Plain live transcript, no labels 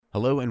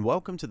Hello and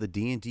welcome to the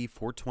D&D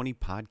 420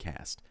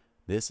 podcast.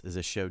 This is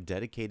a show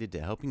dedicated to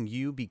helping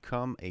you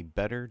become a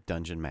better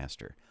dungeon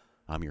master.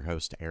 I'm your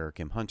host, Eric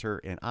M.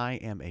 Hunter, and I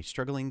am a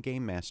struggling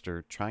game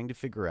master trying to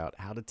figure out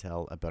how to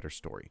tell a better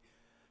story.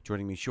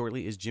 Joining me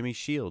shortly is Jimmy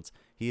Shields.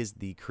 He is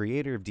the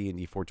creator of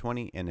D&D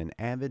 420 and an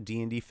avid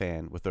D&D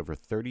fan with over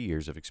 30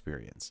 years of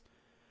experience.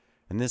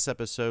 In this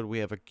episode, we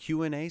have a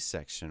Q&A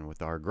section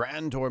with our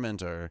grand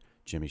tormentor,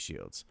 Jimmy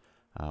Shields.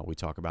 We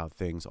talk about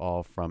things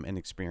all from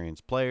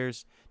inexperienced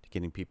players to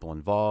getting people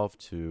involved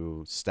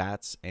to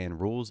stats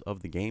and rules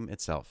of the game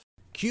itself.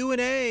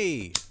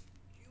 Q&A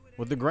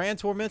with the grand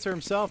tormentor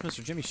himself,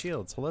 Mr. Jimmy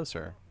Shields. Hello,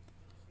 sir.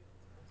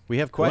 We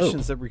have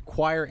questions that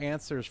require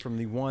answers from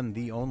the one,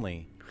 the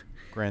only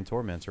grand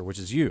tormentor, which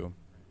is you.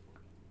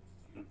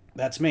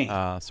 That's me.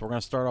 So we're going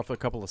to start off with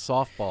a couple of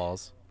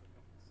softballs.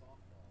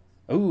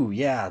 Oh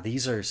yeah,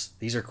 these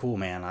are cool,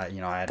 man.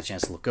 I had a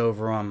chance to look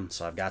over them,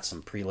 so I've got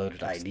some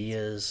preloaded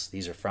ideas.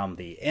 These are from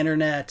the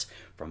internet,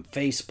 from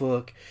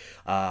Facebook,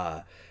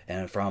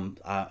 and from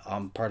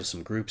I'm part of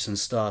some groups and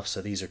stuff.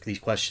 So these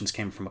questions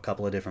came from a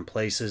couple of different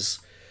places.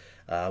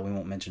 We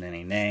won't mention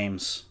any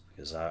names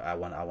because I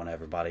want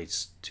everybody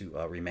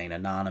to remain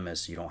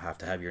anonymous. You don't have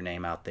to have your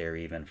name out there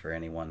even for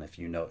anyone.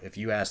 If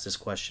you ask this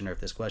question or if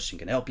this question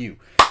can help you,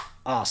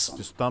 awesome.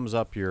 Just thumbs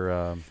up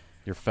your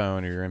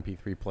phone or your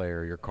MP3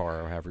 player or your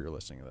car or however you're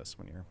listening to this.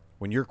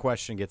 When your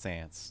question gets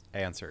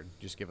answered,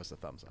 just give us a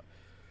thumbs up.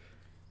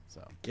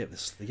 So give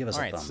us all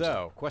a right, thumbs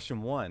so up.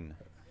 question 1.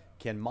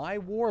 Can my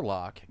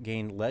warlock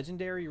gain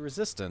legendary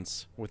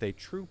resistance with a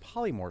true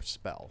polymorph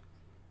spell?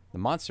 The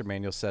monster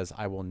manual says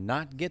I will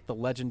not get the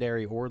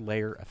legendary or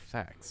layer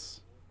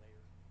effects.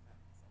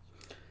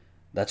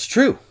 That's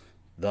true.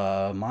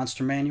 The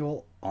monster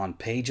manual on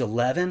page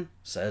 11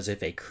 says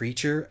if a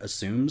creature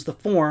assumes the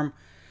form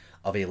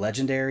of a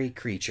legendary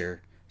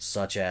creature,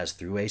 such as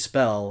through a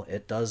spell,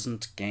 it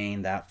doesn't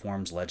gain that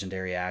form's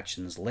legendary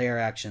actions, layer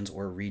actions,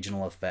 or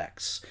regional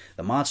effects.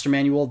 The monster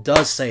manual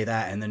does say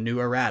that in the new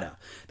errata.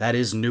 That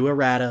is new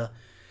errata.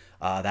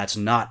 That's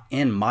not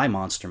in my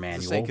monster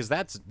manual. Because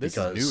this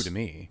is new to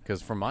me.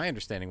 Because from my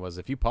understanding was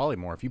if you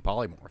polymorph, you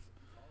polymorph.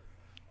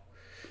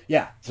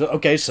 Yeah. So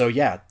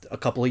a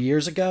couple of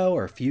years ago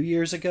or a few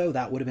years ago,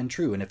 that would have been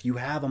true. And if you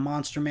have a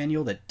monster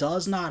manual that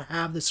does not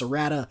have this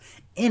errata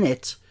in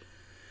it,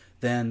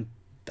 then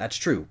that's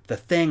true. The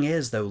thing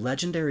is, though,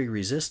 legendary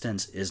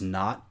resistance is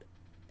not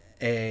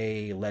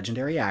a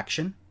legendary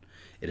action.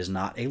 It is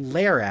not a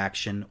layer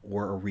action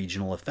or a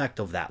regional effect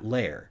of that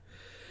layer.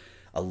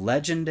 A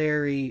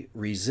legendary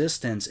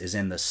resistance is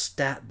in the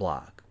stat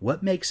block.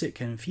 What makes it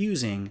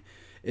confusing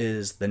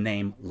is the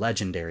name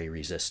legendary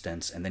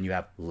resistance, and then you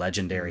have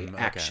legendary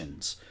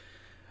actions.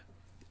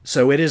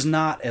 So it is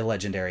not a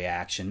legendary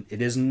action.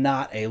 It is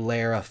not a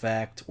layer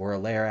effect or a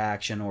layer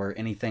action or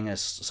anything as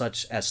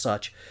such.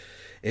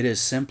 It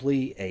is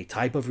simply a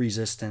type of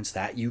resistance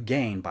that you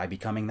gain by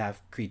becoming that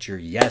creature.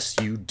 Yes,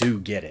 you do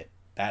get it.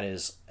 That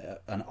is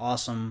an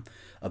awesome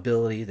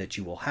ability that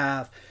you will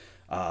have.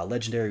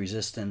 Legendary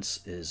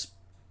resistance is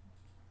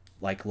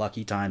like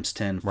lucky times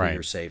 10 for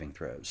your saving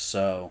throws.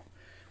 So,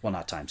 well,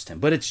 not times 10,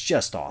 but it's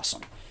just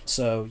awesome.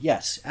 So,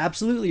 yes,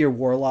 absolutely your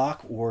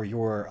warlock or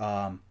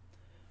your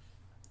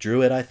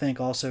druid, I think,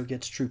 also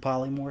gets true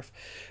polymorph,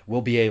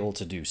 will be able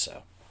to do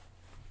so.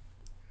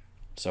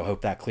 So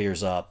hope that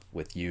clears up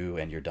with you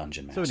and your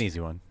dungeon master. So an easy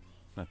one.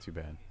 Not too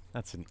bad.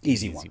 That's an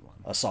easy one.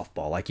 A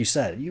softball. Like you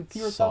said, you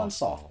were throwing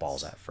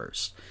softballs at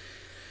first.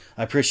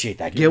 I appreciate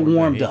that. Get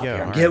warmed up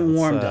here. Get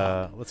warmed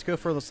up. Let's go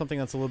for something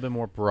that's a little bit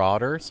more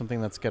broader,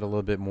 something that's got a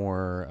little bit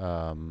more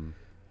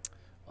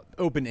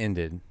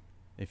open-ended,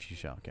 if you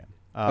shall. Okay.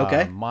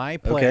 Okay. My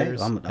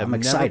players I'm have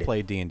excited. never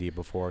played D&D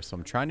before, so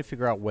I'm trying to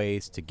figure out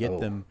ways to get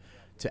them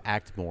to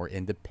act more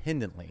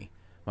independently.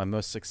 My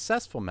most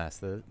successful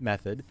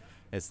method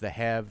is to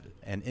have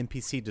an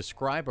NPC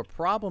describe a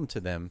problem to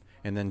them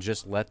and then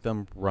just let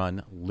them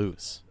run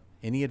loose.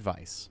 Any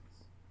advice?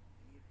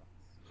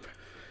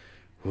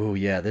 Oh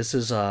yeah, this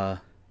is I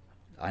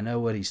know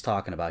what he's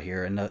talking about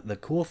here, and the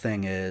cool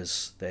thing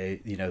is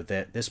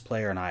that this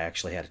player and I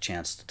actually had a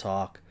chance to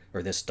talk,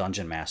 or this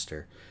dungeon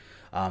master.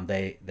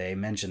 They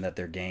mentioned that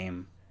their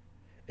game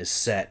is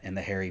set in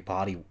the Harry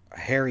Potty.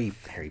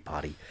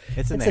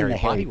 It's in the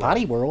Harry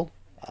Potty world.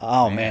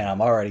 Oh man,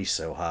 I'm already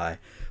so high.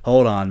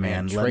 Hold on,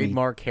 man.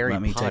 Trademark Harry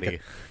Potty.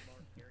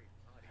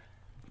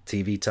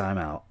 Take TV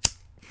timeout.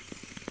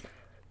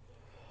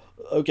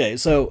 Okay,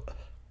 so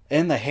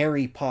in the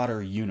Harry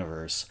Potter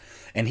universe,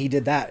 and he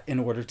did that in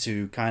order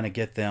to kind of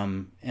get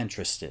them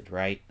interested,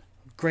 right?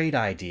 Great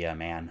idea,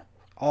 man.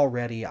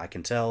 Already, I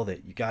can tell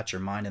that you got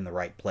your mind in the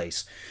right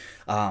place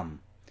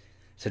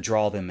to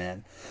draw them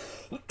in.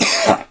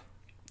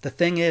 The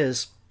thing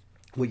is,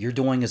 what you're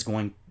doing is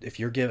if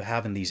you're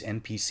having these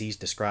NPCs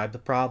describe the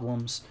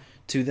problems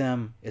to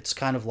them, it's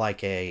kind of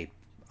like a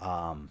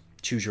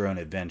choose your own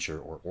adventure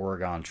or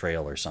Oregon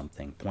Trail or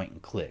something, point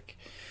and click.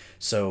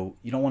 So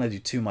you don't want to do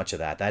too much of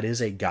that. That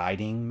is a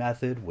guiding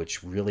method,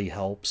 which really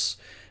helps.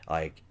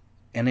 Like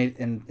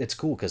and it's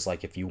cool because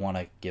like if you want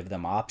to give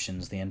them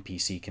options, the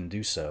NPC can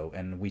do so.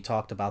 And we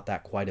talked about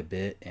that quite a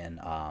bit in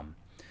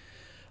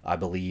I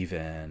believe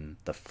in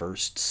the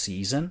first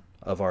season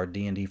of our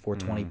D&D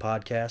 420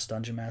 podcast,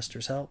 Dungeon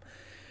Masters Help.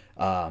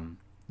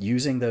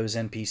 Using those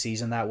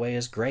NPCs in that way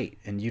is great,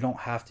 and you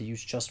don't have to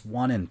use just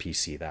one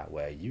NPC that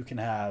way. You can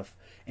have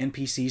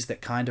NPCs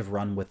that kind of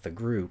run with the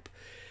group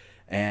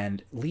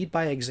and lead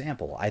by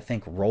example. I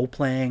think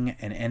role-playing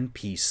an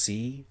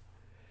NPC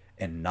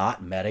and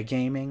not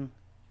metagaming,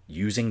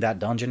 using that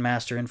Dungeon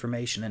Master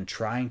information and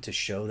trying to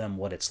show them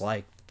what it's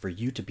like for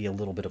you to be a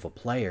little bit of a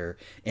player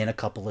in a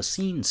couple of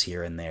scenes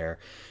here and there,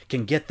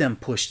 can get them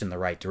pushed in the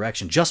right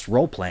direction. Just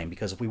role-playing,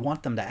 because if we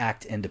want them to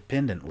act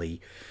independently,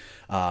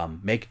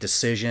 make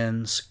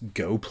decisions,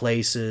 go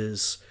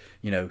places,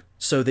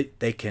 so that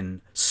they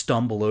can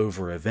stumble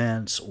over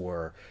events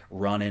or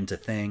run into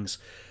things.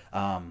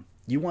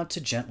 You want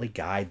to gently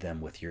guide them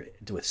with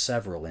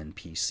several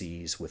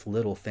NPCs, with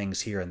little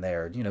things here and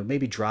there,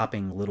 maybe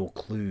dropping little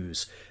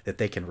clues that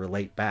they can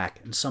relate back.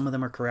 And some of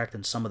them are correct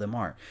and some of them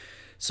aren't.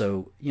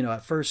 So,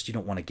 at first you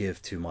don't want to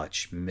give too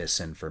much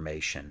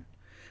misinformation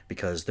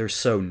because they're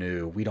so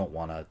new. We don't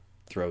want to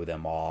throw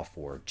them off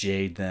or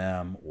jade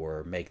them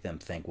or make them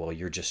think, well,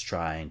 you're just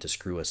trying to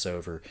screw us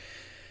over.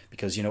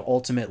 Because,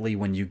 ultimately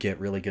when you get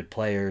really good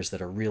players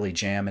that are really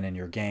jamming in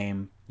your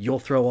game, you'll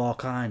throw all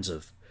kinds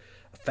of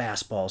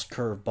fastballs,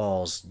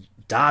 curveballs,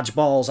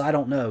 dodgeballs, I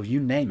don't know, you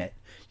name it.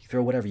 You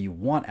throw whatever you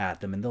want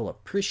at them and they'll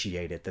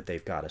appreciate it that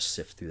they've got to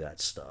sift through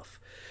that stuff.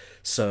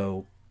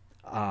 So,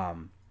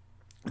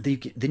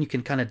 then you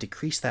can kind of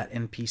decrease that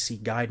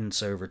NPC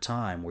guidance over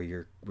time where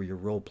you're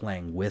role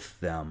playing with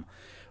them.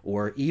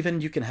 Or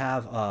even you can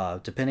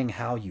have, depending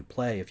how you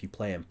play, if you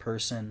play in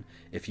person,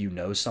 if you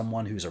know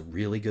someone who's a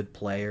really good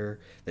player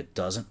that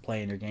doesn't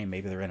play in your game,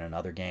 maybe they're in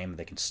another game,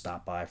 they can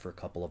stop by for a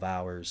couple of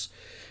hours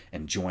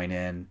and join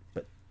in,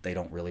 but they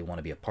don't really want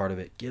to be a part of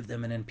it. Give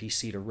them an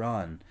NPC to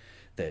run.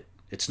 That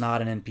it's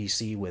not an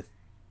NPC with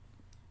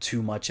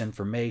too much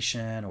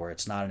information, or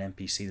it's not an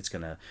NPC that's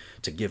going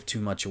to give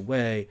too much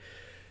away,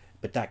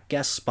 but that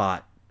guest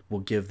spot will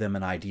give them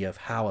an idea of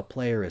how a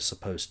player is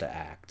supposed to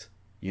act.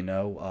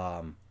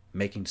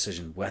 Making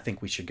decisions. Well, I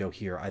think we should go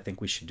here. I think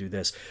we should do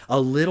this. A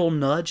little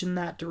nudge in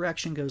that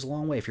direction goes a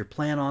long way. If you're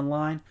playing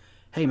online,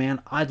 hey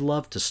man, I'd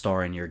love to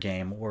star in your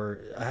game,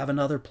 or have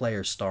another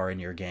player star in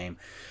your game.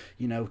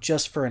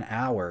 Just for an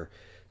hour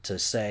to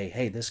say,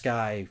 hey, this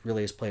guy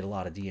really has played a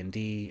lot of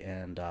D&D,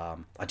 and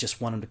I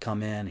just want him to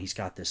come in. He's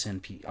got this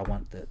I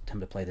want him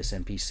to play this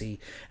NPC.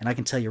 And I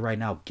can tell you right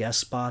now, guest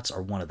spots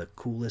are one of the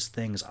coolest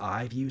things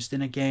I've used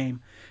in a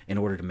game in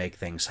order to make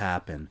things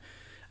happen.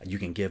 You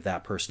can give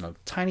that person a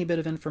tiny bit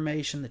of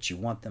information that you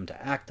want them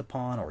to act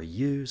upon or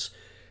use.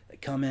 They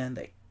come in,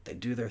 they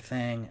do their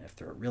thing. If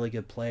they're a really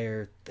good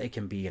player, they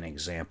can be an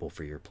example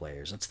for your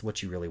players. That's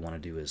what you really want to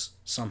do, is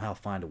somehow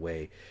find a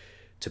way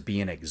to be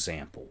an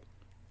example.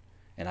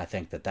 And I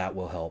think that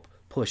will help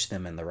push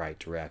them in the right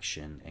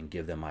direction and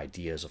give them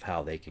ideas of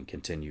how they can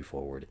continue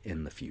forward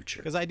in the future.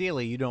 Because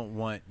ideally, you don't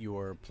want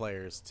your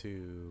players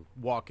to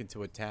walk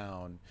into a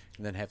town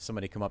and then have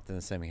somebody come up to them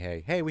and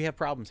say, hey, we have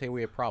problems. Hey,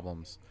 we have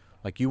problems.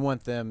 Like, you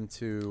want them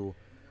to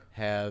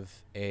have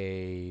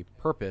a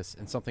purpose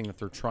and something that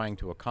they're trying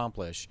to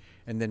accomplish.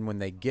 And then when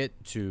they get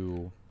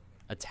to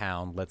a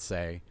town, let's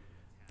say,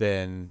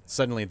 then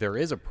suddenly there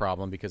is a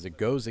problem because it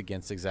goes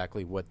against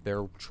exactly what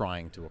they're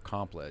trying to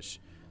accomplish.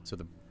 So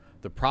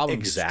the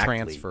problem is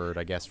transferred,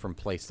 I guess, from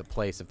place to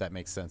place, if that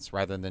makes sense,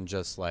 rather than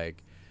just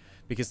like,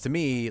 because to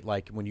me,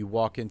 like when you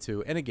walk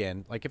into, and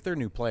again, like if they're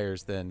new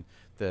players, then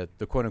the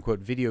quote unquote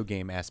video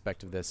game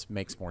aspect of this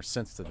makes more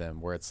sense to them,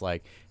 where it's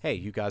like, hey,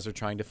 you guys are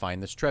trying to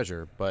find this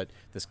treasure, but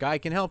this guy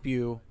can help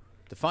you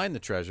to find the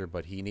treasure,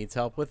 but he needs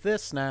help with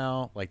this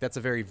now. Like, that's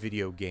a very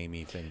video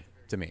gamey thing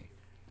to me.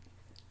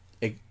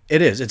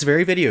 It is. It's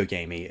very video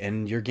gamey,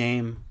 and your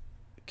game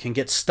can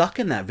get stuck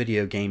in that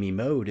video gamey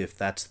mode if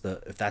that's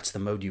the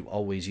mode you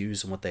always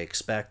use and what they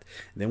expect.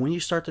 And then when you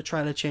start to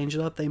try to change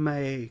it up, they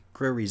may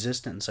grow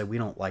resistant and say, we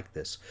don't like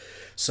this.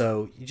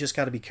 So you just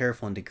got to be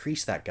careful and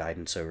decrease that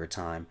guidance over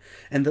time.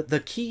 And the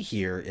key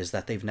here is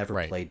that they've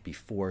never played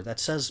before.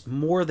 That says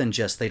more than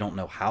just they don't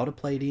know how to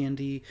play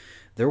D&D.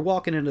 They're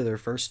walking into their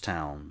first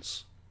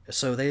towns,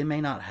 so they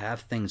may not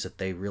have things that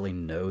they really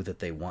know that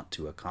they want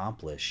to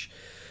accomplish.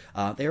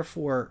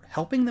 Therefore,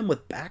 helping them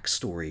with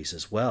backstories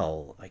as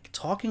well, like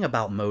talking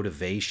about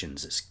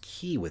motivations, is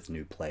key with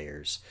new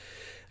players,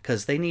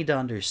 because they need to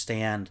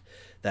understand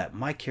that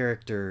my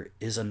character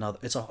is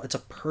it's a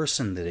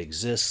person that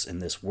exists in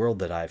this world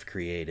that I've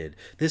created.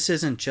 This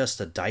isn't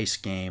just a dice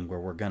game where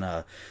we're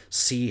gonna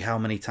see how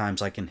many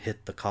times I can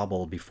hit the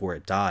kobold before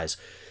it dies.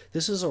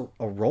 This is a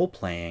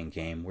role-playing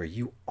game where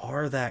you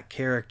are that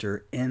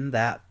character in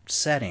that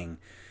setting,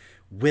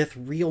 with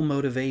real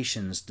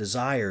motivations,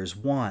 desires,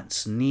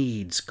 wants,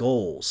 needs,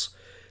 goals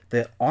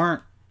that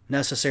aren't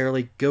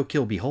necessarily go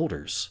kill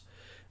beholders.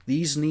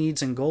 These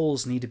needs and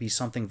goals need to be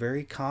something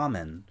very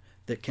common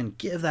that can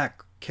give that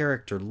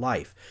character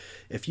life.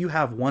 If you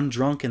have one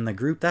drunk in the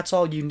group, that's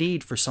all you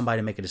need for somebody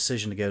to make a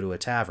decision to go to a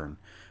tavern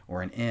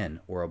or an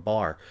inn or a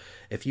bar.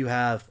 If you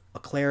have a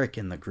cleric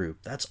in the group,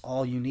 that's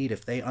all you need.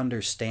 If they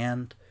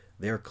understand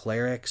their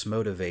cleric's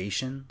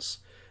motivations,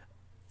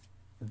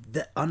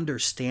 the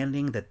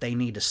understanding that they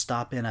need to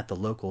stop in at the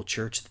local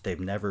church that they've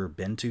never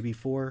been to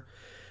before,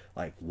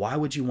 like, why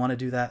would you want to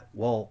do that?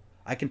 Well,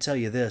 I can tell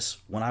you this,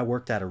 when I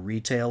worked at a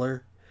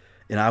retailer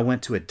and I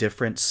went to a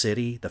different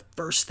city, the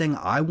first thing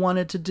I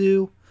wanted to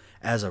do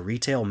as a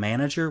retail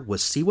manager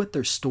was see what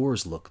their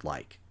stores looked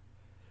like.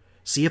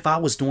 See if I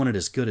was doing it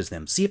as good as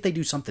them. See if they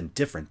do something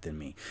different than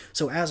me.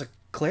 So as a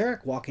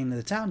cleric walking into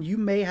the town, you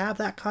may have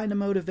that kind of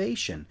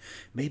motivation.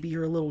 Maybe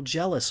you're a little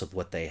jealous of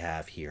what they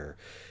have here.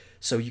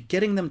 So you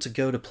getting them to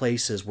go to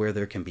places where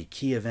there can be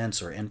key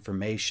events or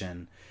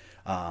information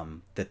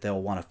that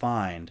they'll want to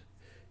find,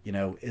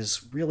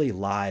 is really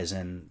lies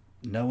in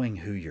knowing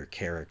who your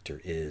character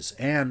is,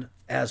 and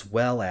as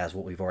well as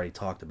what we've already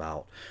talked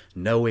about,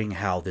 knowing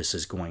how this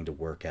is going to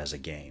work as a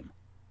game.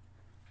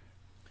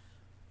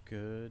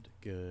 Good.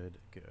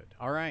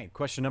 All right,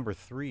 question number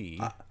 3.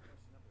 Or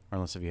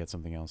unless if you had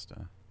something else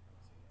to...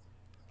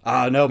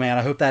 No, man.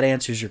 I hope that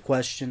answers your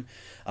question.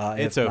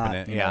 It's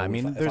open. Yeah, I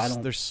mean,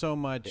 there's so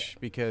much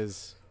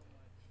because,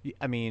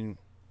 I mean,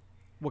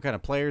 what kind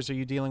of players are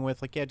you dealing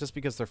with? Like, yeah, just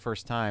because they're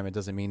first time, it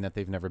doesn't mean that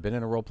they've never been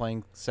in a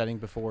role-playing setting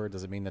before. It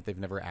doesn't mean that they've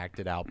never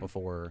acted out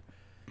before.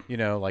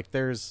 Like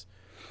there's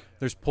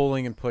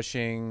pulling and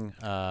pushing.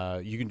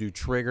 You can do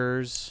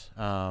triggers.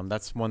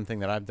 That's one thing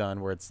that I've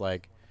done where it's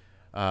like,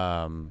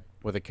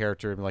 with a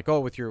character, like, oh,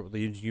 with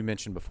you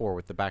mentioned before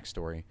with the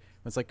backstory.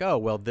 It's like, oh,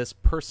 well, this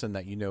person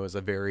that is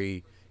a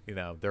very,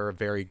 they're a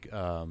very,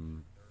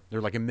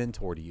 they're like a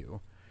mentor to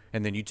you.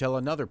 And then you tell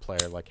another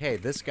player, like, hey,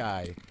 this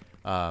guy,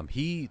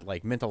 he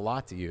like meant a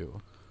lot to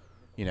you,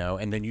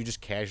 and then you just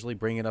casually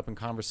bring it up in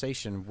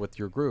conversation with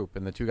your group.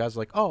 And the two guys are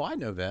like, oh, I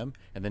know them.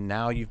 And then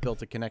now you've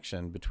built a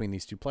connection between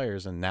these two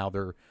players, and now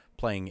they're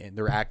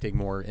acting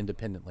more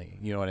independently.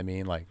 You know what I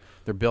mean? Like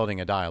they're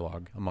building a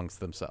dialogue amongst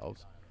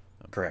themselves.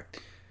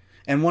 Correct.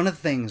 And one of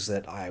the things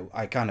that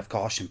I kind of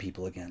caution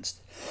people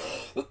against,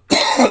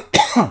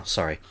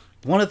 sorry,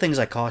 one of the things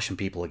I caution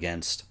people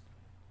against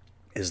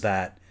is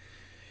that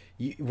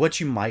what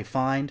you might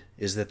find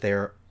is that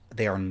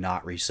they are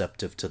not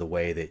receptive to the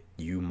way that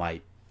you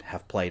might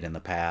have played in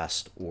the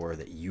past, or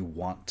that you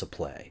want to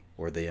play,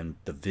 or the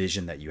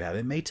vision that you have.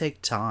 It may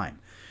take time.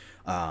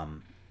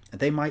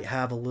 They might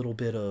have a little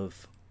bit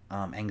of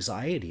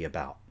anxiety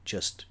about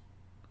just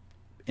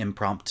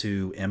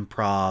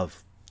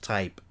improv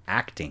type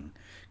acting,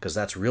 because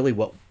that's really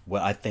what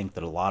I think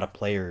that a lot of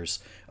players,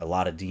 a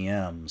lot of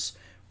DMs,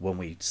 when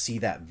we see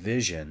that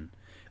vision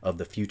of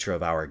the future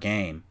of our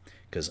game,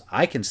 because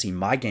I can see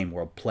my game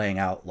world playing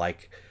out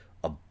like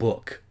a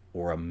book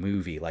or a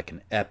movie, like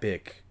an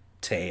epic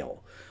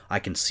tale. I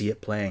can see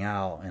it playing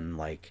out, and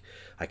like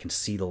I can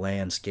see the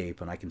landscape,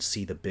 and I can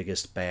see the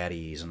biggest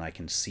baddies, and I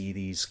can see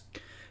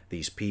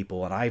these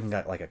people, and I even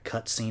got like a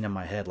cut scene in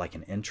my head, like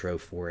an intro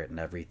for it and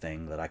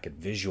everything that I could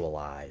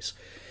visualize.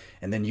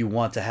 And then you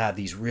want to have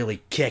these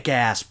really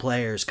kick-ass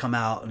players come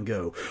out and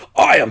go,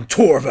 I am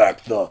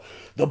Torvek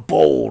the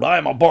Bold. I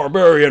am a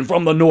barbarian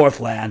from the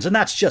Northlands. And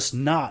that's just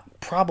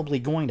not probably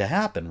going to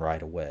happen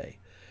right away.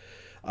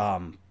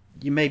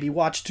 You maybe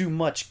watch too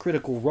much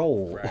Critical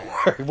Role,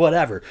 right, or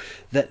whatever.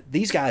 That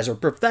these guys are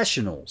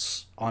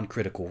professionals on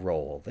Critical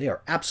Role. They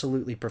are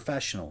absolutely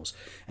professionals.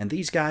 And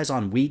these guys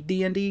on Weed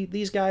D&D,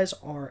 these guys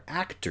are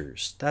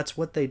actors. That's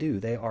what they do.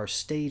 They are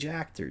stage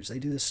actors. They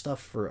do this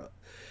stuff for...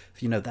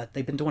 that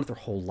they've been doing it their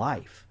whole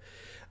life.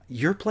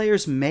 Your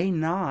players may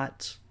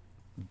not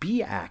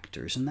be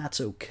actors, and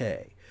that's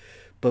okay.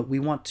 But we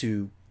want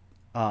to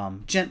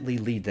gently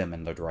lead them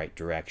in the right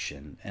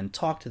direction and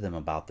talk to them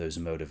about those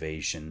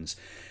motivations,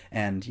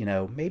 and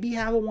maybe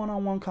have a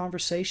one-on-one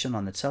conversation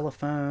on the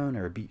telephone,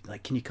 or be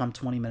like, can you come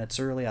 20 minutes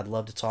early? I'd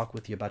love to talk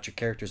with you about your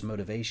character's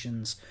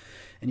motivations.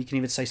 And you can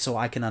even say, so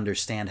I can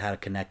understand how to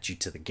connect you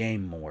to the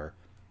game more.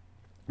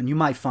 And you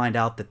might find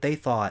out that they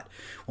thought,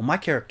 well, my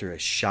character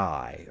is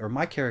shy, or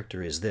my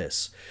character is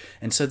this.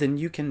 And so then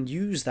you can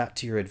use that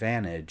to your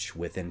advantage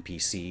with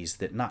NPCs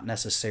that not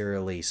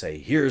necessarily say,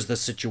 here's the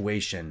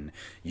situation,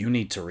 you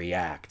need to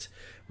react.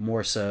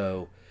 More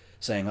so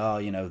saying, oh,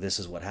 this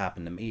is what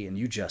happened to me. And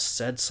you just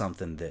said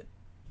something that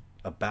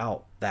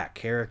about that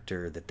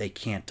character that they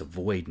can't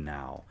avoid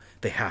now.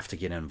 They have to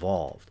get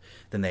involved.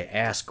 Then they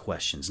ask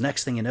questions.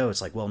 Next thing you know,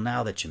 it's like, well,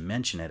 now that you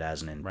mention it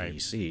as an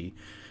NPC... Right.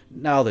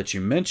 Now that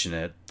you mention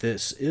it,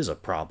 this is a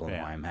problem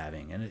I'm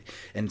having.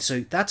 And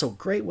so that's a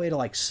great way to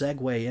like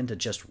segue into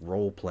just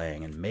role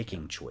playing and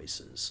making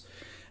choices.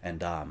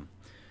 And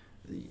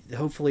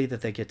hopefully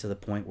that they get to the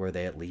point where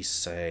they at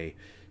least say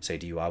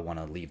to you, I want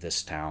to leave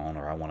this town,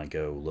 or I want to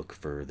go look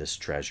for this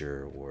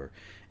treasure,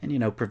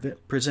 and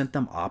present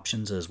them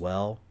options as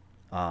well.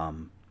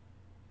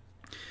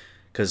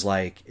 Because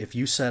like if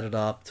you set it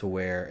up to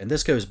where, and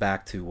this goes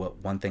back to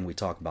one thing we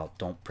talk about,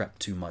 don't prep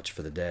too much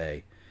for the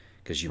day,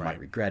 because you might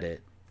regret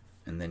it.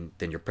 and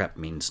then your prep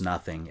means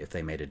nothing if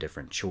they made a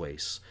different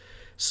choice.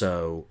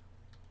 So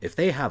if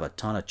they have a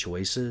ton of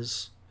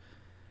choices,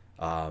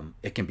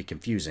 it can be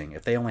confusing.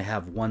 If they only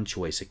have one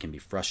choice, it can be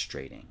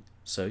frustrating.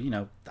 So,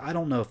 I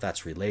don't know if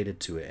that's related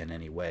to it in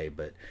any way,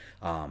 but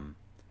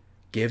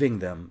giving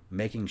them,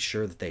 making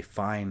sure that they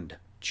find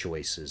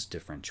choices,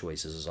 different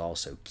choices, is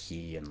also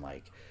key. And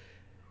like,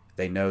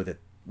 they know that,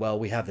 well,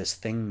 we have this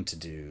thing to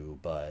do,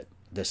 but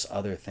this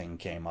other thing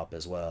came up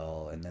as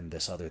well, and then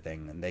this other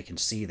thing, and they can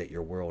see that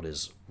your world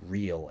is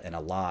real and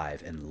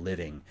alive and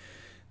living,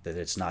 that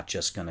it's not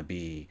just going to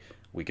be,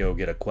 we go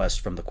get a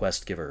quest from the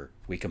quest giver,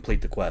 we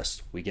complete the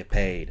quest, we get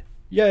paid,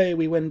 yay,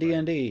 we win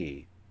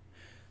D&D.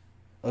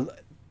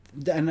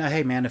 And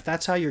hey man, if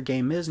that's how your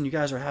game is and you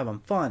guys are having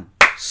fun,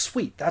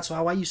 sweet, that's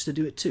how I used to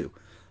do it too.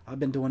 I've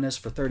been doing this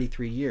for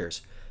 33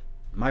 years.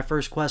 My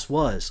first quest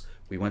was,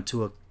 we went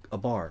to a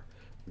bar,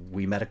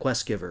 we met a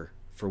quest giver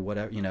for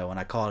whatever, and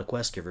I call it a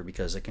quest giver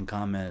because it can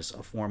come as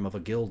a form of a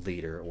guild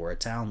leader or a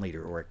town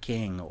leader or a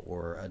king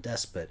or a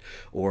despot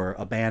or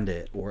a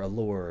bandit or a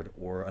lord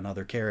or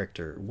another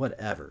character,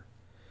 whatever.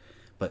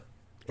 But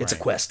it's right.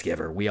 A quest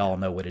giver. We all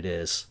know what it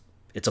is.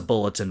 It's a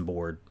bulletin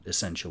board,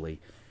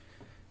 essentially.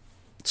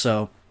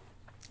 So,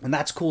 and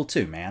that's cool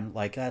too, man.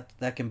 Like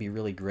that can be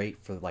really great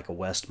for like a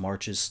West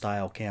Marches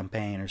style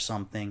campaign or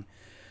something,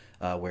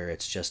 where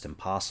it's just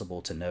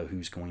impossible to know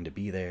who's going to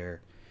be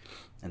there.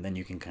 And then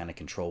you can kind of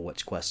control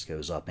which quest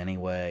goes up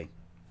anyway.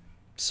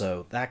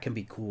 So that can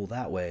be cool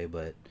that way,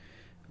 but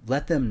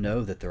let them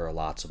know that there are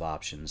lots of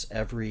options.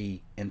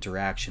 Every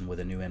interaction with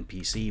a new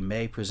NPC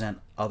may present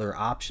other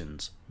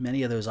options.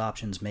 Many of those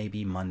options may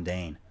be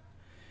mundane.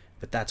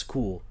 But that's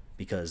cool,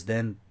 because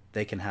then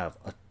they can have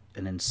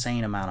an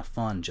insane amount of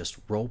fun just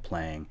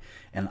role-playing.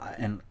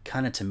 And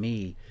kind of, to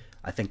me,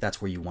 I think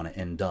that's where you want to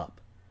end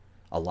up.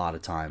 A lot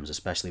of times,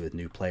 especially with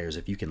new players,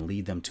 if you can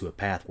lead them to a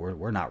path where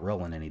we're not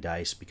rolling any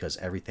dice because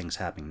everything's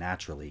happening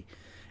naturally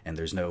and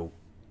there's no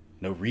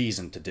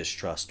reason to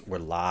distrust or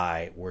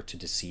lie or to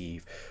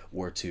deceive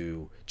or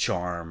to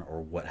charm or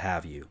what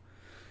have you.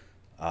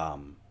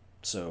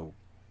 So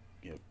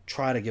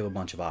try to give a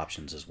bunch of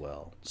options as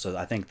well. So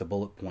I think the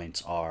bullet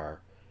points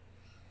are,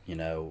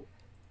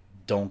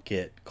 don't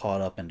get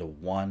caught up into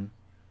one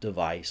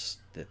device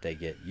that they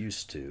get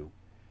used to.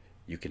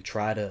 You can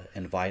try to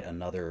invite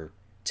another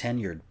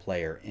tenured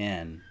player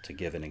in to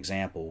give an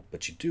example,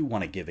 but you do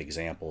want to give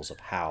examples of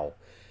how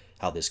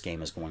this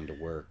game is going to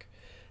work.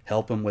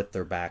 Help them with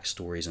their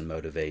backstories and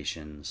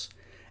motivations,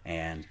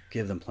 and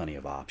give them plenty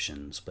of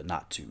options, but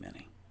not too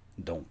many.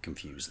 Don't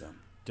confuse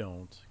them.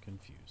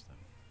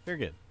 Very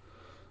good.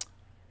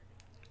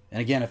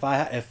 And again,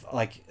 if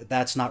like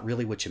that's not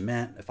really what you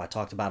meant, if I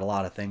talked about a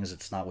lot of things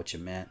it's not what you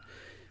meant,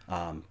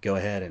 go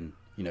ahead and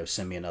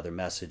send me another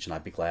message, and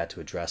I'd be glad to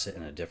address it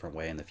in a different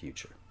way in the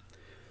future.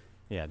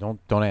 Yeah, don't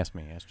ask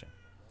me, ask Jim.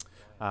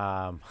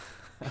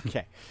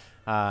 Okay.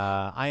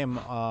 I am...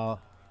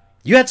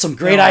 you had some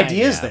great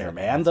ideas there,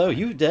 man, though.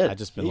 You did. I've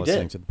just been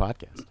listening to the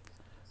podcast.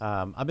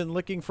 I've been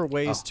looking for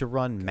ways to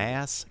run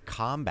mass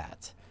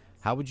combat.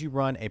 How would you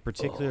run a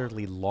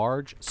particularly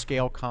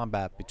large-scale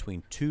combat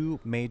between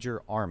two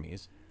major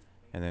armies?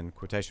 And then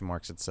quotation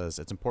marks, it says,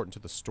 it's important to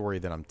the story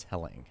that I'm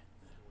telling.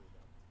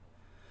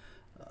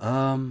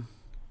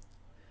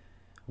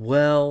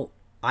 Well,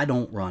 I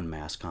don't run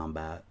mass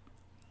combat.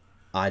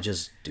 I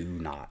just do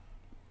not,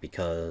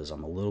 because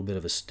I'm a little bit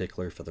of a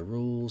stickler for the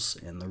rules,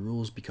 and the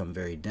rules become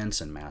very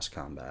dense in mass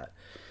combat.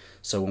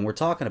 So when we're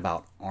talking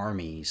about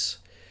armies,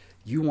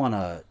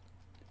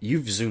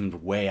 you've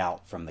zoomed way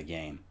out from the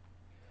game.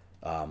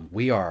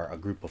 We are a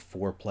group of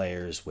 4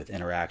 players with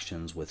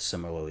interactions with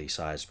similarly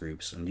sized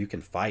groups, and you can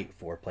fight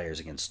 4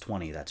 players against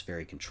 20. That's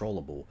very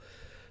controllable.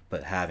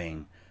 But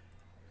having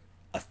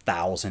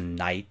 1,000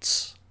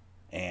 knights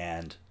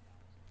and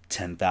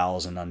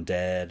 10,000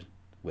 undead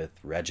with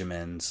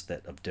regiments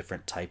that of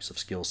different types of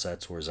skill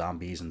sets, or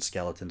zombies and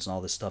skeletons and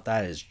all this stuff,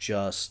 that is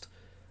just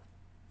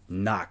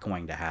not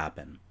going to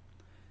happen.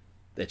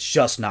 It's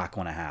just not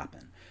going to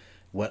happen.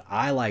 What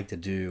I like to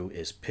do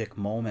is pick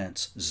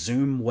moments,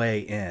 zoom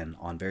way in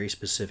on very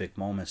specific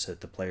moments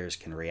that the players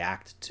can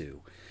react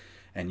to.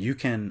 And you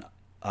can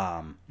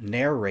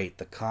narrate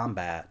the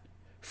combat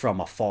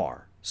from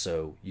afar.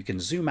 So you can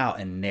zoom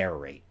out and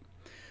narrate.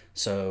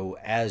 So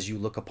as you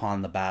look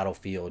upon the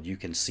battlefield, you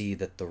can see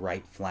that the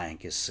right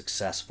flank is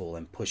successful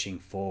in pushing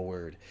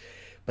forward,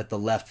 but the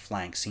left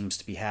flank seems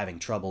to be having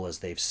trouble as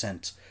they've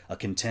sent a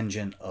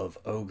contingent of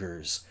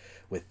ogres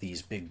with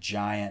these big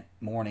giant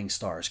morning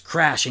stars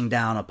crashing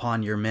down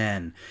upon your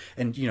men.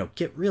 And,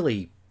 get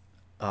really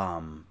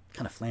kind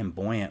of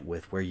flamboyant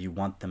with where you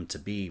want them to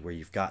be, where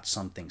you've got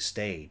something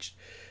staged.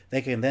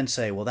 They can then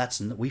say, well,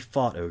 we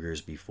fought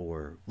ogres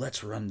before.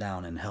 Let's run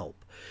down and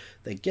help.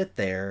 They get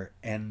there,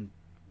 and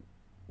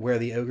where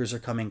the ogres are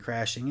coming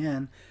crashing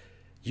in,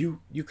 you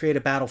create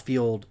a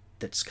battlefield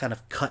that's kind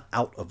of cut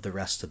out of the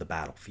rest of the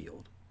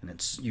battlefield.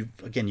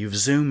 And you've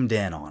zoomed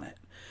in on it.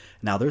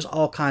 Now, there's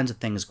all kinds of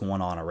things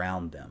going on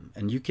around them,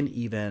 and you can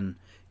even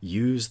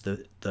use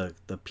the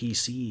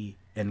PC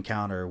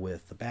encounter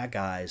with the bad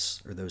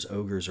guys or those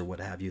ogres or what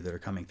have you that are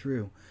coming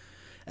through,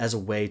 as a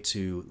way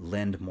to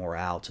lend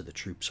morale to the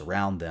troops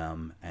around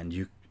them,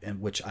 and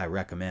which I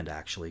recommend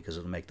actually, because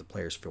it'll make the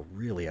players feel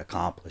really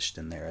accomplished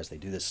in there as they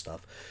do this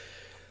stuff.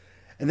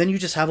 And then you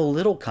just have a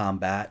little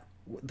combat.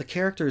 The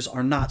characters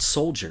are not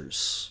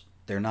soldiers.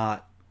 They're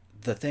not.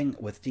 The thing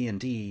with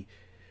D&D,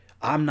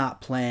 I'm not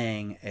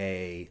playing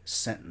a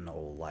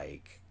sentinel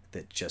like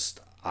that. Just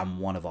I'm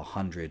one of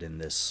 100 in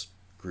this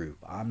group.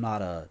 I'm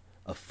not a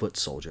foot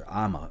soldier.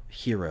 I'm a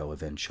hero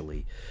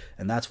eventually,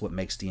 and that's what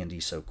makes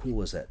D&D so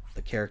cool, is that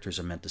the characters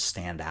are meant to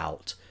stand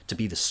out, to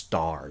be the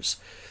stars.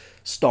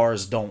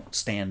 Stars don't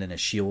stand in a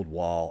shield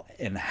wall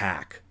and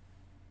hack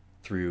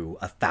through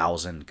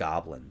 1,000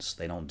 goblins.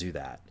 They don't do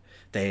that.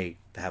 They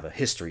have a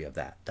history of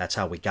that. That's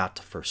how we got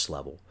to first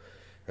level,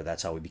 or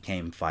that's how we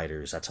became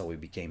fighters. That's how we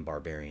became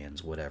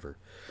barbarians, whatever.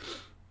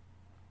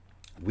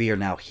 We are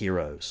now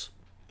heroes.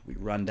 We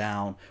run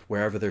down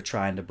wherever they're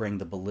trying to bring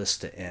the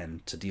ballista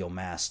in to deal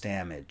mass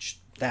damage.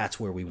 That's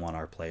where we want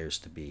our players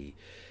to be.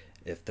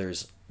 If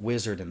there's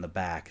wizard in the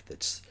back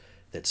that's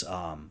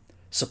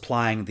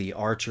supplying the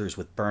archers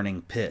with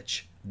burning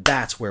pitch,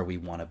 that's where we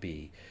want to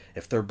be.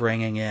 If they're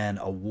bringing in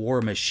a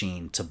war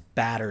machine to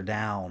batter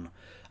down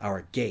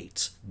our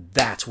gates,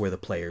 that's where the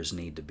players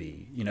need to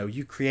be.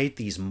 You create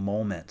these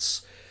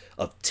moments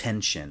of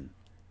tension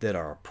that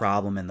are a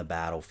problem in the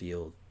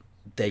battlefield.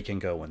 They can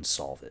go and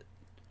solve it.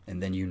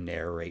 And then you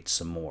narrate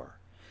some more.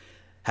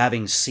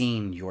 Having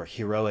seen your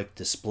heroic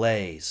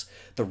displays,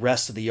 the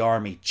rest of the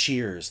army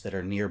cheers that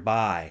are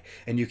nearby,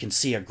 and you can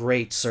see a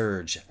great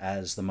surge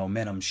as the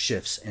momentum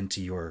shifts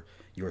into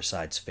your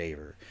side's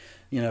favor.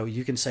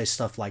 You can say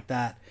stuff like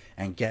that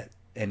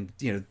and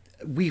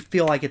we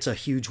feel like it's a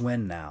huge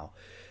win now.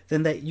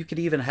 Then that you could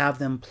even have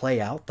them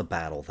play out the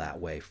battle that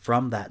way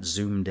from that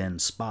zoomed in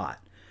spot,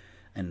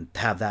 and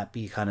have that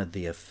be kind of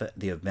the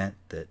event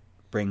that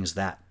brings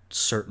that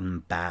certain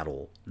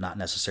battle, not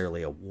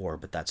necessarily a war,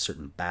 but that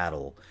certain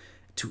battle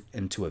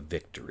into a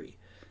victory.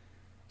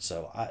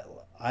 So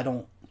I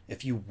don't,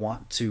 if you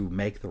want to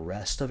make the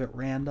rest of it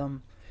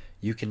random,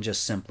 you can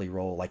just simply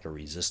roll like a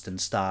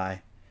resistance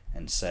die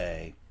and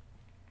say,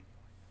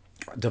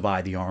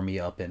 divide the army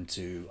up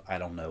into,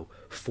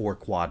 4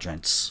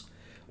 quadrants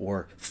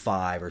or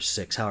 5 or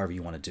 6, however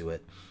you want to do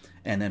it,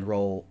 and then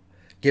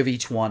give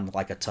each one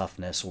like a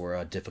toughness or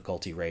a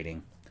difficulty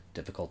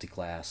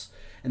class,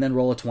 and then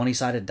roll a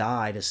 20-sided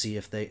die to see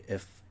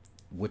if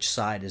which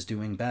side is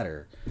doing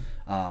better.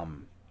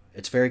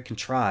 It's very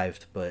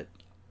contrived, but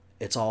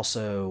it's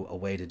also a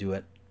way to do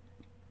it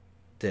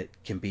that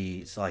can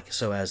be like,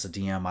 so as the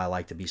DM, I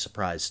like to be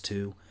surprised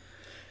too.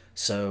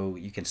 So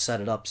you can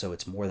set it up so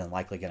it's more than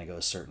likely going to go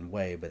a certain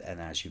way,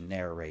 and as you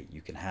narrate,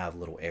 you can have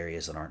little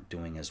areas that aren't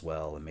doing as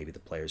well, and maybe the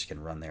players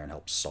can run there and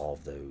help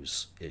solve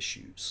those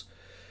issues.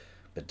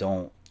 But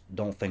don't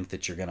think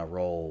that you're going to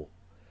roll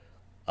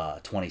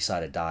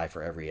 20-sided die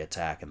for every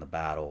attack in the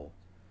battle,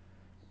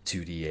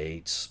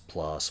 2d8s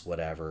plus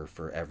whatever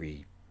for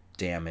every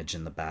damage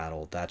in the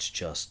battle. That's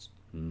just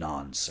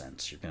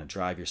nonsense. You're going to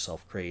drive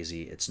yourself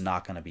crazy. It's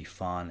not going to be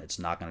fun. It's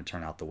not going to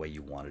turn out the way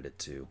you wanted it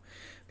to,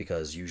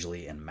 because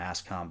usually in mass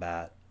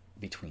combat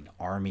between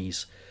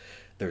armies,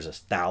 there's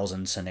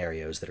 1,000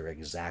 scenarios that are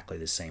exactly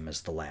the same as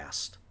the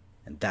last,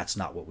 and that's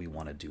not what we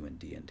want to do in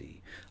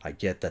D&D. I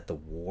get that the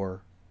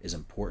war is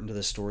important to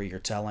the story you're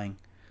telling.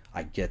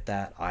 I get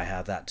that. I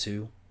have that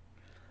too.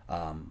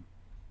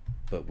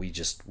 But we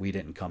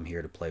didn't come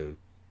here to play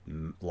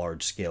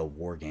large-scale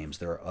war games.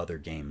 There are other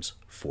games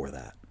for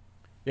that.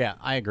 Yeah,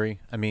 I agree.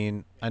 I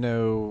mean, I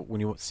know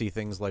when you see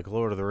things like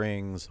Lord of the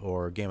Rings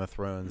or Game of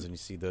Thrones and you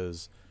see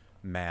those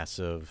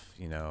massive,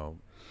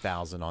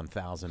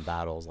 1,000-on-1,000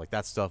 battles, like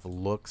that stuff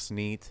looks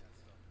neat.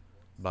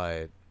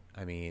 But,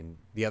 I mean,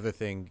 the other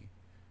thing...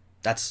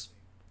 That's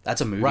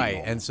a movie right,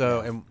 moment, and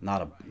so yeah. and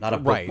not a book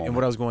right. moment. And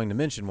what I was going to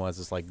mention was,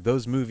 it's like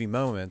those movie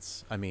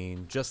moments. I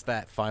mean, just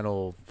that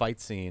final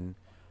fight scene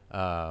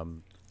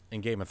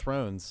in Game of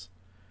Thrones.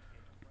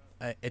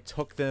 It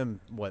took them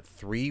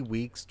 3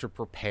 weeks to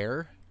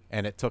prepare,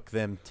 and it took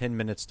them 10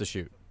 minutes to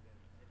shoot.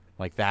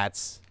 Like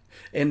that's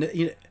and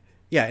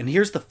and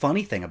here's the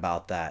funny thing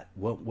about that.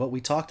 What we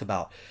talked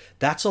about.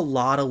 That's a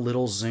lot of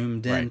little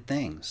zoomed in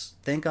things.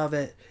 Think of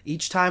it.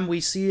 Each time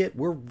we see it,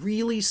 we're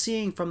really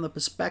seeing from the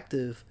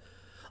perspective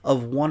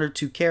of 1 or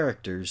 2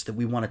 characters that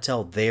we want to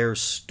tell their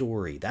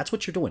story. That's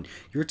what you're doing.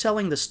 You're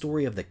telling the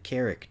story of the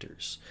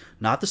characters,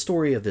 not the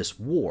story of this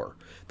war.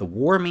 The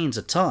war means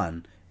a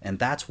ton, and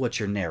that's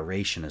what your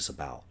narration is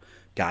about.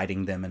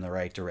 Guiding them in the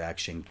right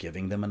direction,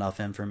 giving them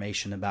enough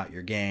information about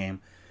your game,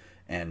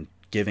 and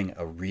giving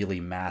a really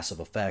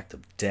massive effect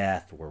of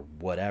death or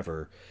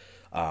whatever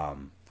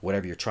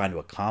you're trying to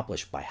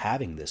accomplish by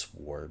having this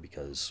war,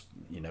 because,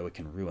 it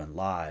can ruin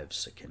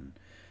lives. It can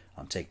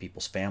take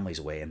people's families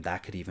away, and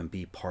that could even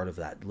be part of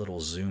that little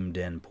zoomed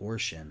in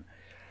portion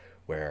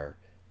where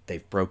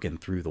they've broken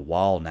through the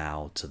wall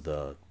now to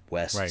the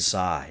west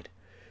side.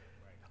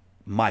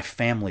 My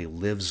family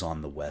lives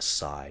on the west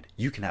side.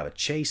 You can have a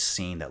chase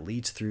scene that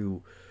leads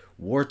through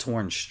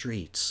war-torn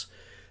streets.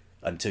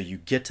 until you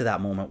get to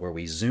that moment where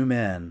we zoom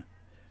in,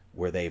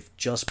 where they've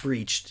just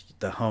breached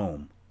the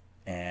home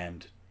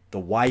and the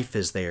wife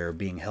is there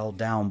being held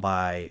down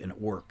by an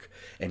orc,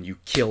 and you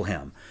kill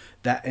him.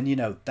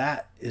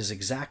 That is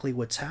exactly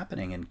what's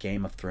happening in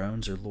Game of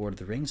Thrones or Lord of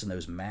the Rings in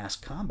those mass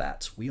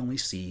combats. We only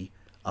see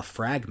a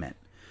fragment.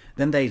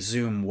 Then they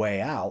zoom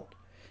way out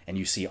and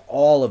you see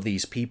all of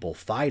these people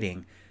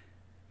fighting.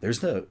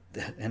 There's no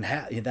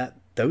that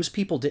those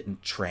people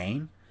didn't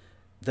train.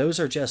 Those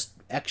are just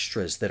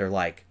extras that are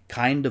like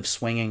kind of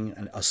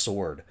swinging a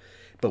sword.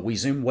 But we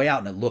zoom way out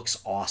and it looks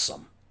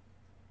awesome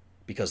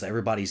because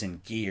everybody's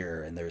in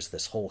gear and there's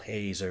this whole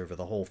haze over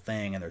the whole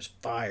thing and there's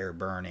fire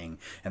burning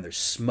and there's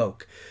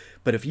smoke.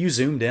 But if you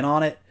zoomed in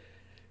on it,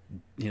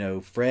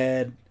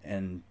 Fred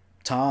and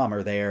Tom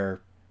are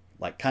there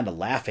like kind of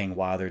laughing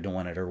while they're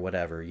doing it or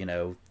whatever.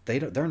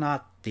 They're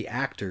not the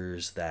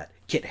actors that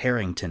Kit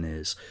Harington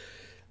is.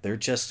 They're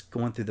just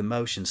going through the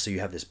motions, so you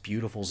have this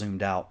beautiful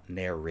zoomed out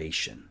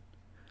narration.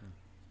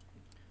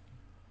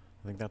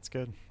 I think that's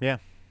good. Yeah.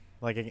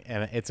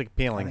 And it's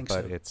appealing,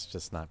 but so. It's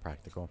just not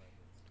practical.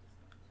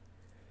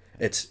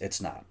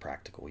 It's not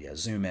practical. Yeah,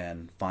 zoom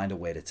in, find a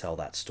way to tell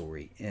that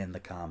story in the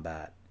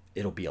combat.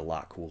 It'll be a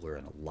lot cooler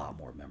and a lot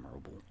more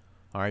memorable.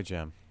 All right,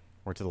 Jim.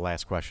 We're to the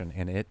last question,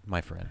 and it,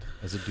 my friend,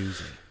 is a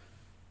doozy.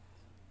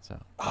 So.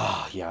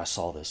 Yeah, I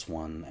saw this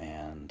one,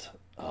 and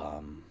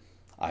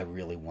I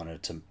really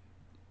wanted to.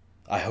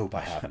 I hope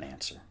I have an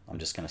answer. I'm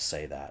just going to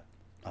say that.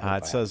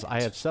 It says,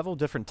 I have several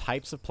different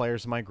types of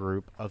players in my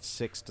group of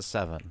 6 to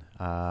 7.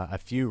 A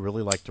few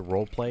really like to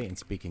role play and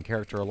speak in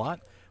character a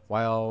lot,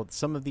 while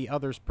some of the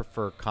others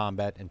prefer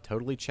combat and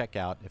totally check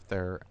out if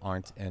there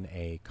aren't in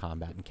a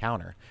combat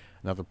encounter.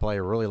 Another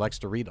player really likes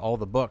to read all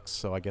the books,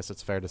 so I guess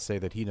it's fair to say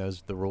that he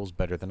knows the rules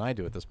better than I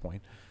do at this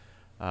point.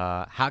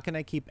 How can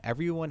I keep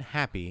everyone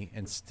happy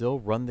and still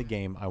run the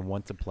game I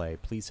want to play?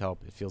 Please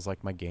help. It feels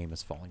like my game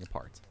is falling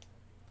apart.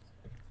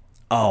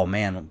 Oh,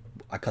 man,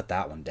 I cut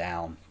that one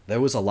down.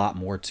 There was a lot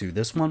more to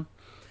this one.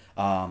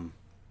 And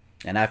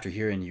after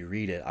hearing you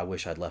read it, I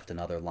wish I'd left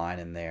another line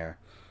in there.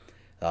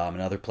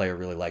 Another player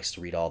really likes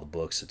to read all the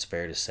books. It's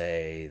fair to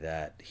say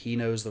that he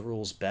knows the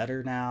rules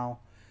better now,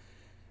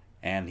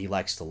 and he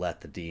likes to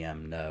let the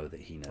DM know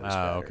that he knows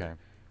better.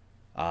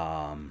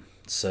 Okay.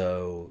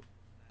 So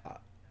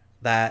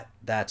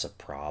that's a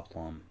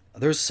problem.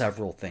 There's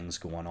several things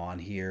going on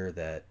here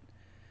that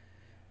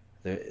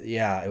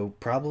it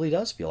probably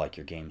does feel like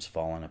your game's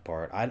falling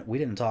apart. We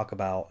didn't talk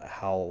about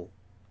how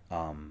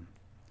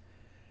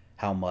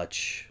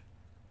much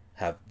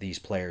have these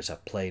players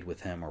have played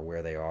with him or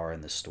where they are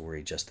in the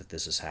story, just that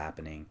this is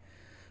happening.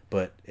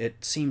 But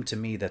it seemed to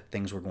me that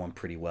things were going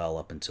pretty well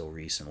up until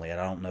recently. And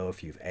I don't know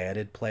if you've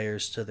added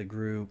players to the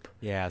group.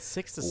 Yeah,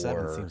 6 to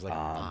 7 seems like a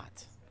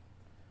lot.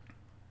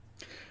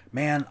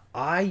 Man,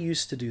 I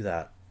used to do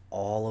that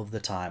all of the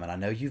time, and I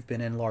know you've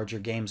been in larger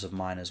games of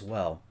mine as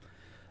well.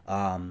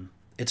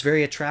 It's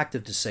very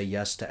attractive to say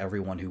yes to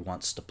everyone who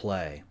wants to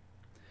play,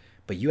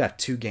 but you have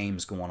 2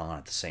 games going on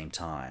at the same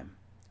time.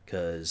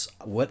 Because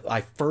what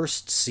I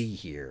first see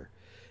here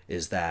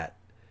is that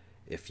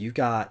if you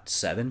got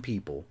 7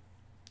 people,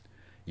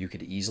 you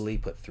could easily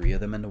put 3 of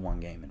them into one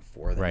game and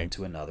 4 of them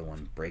into another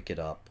one, break it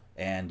up,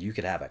 and you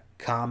could have a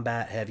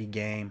combat-heavy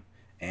game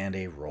and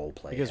a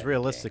role-play Because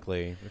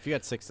realistically, if you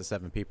had 6 to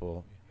 7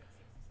 people,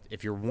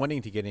 if you're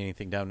wanting to get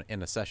anything done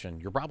in a session,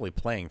 you're probably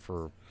playing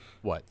for,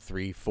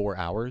 3-4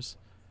 hours?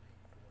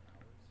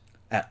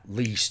 At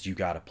least you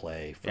got to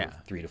play for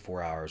 3 to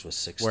 4 hours with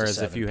 6 Whereas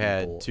to 7 if you people.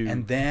 had 2...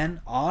 And then,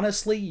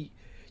 honestly,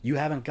 you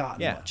haven't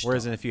gotten much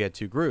whereas done. if you had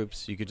 2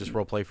 groups, you could just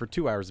role play for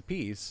 2 hours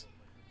apiece,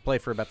 play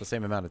for about the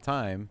same amount of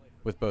time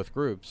with both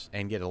groups,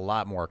 and get a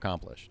lot more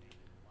accomplished.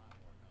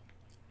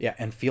 Yeah,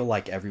 and feel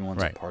like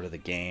everyone's a part of the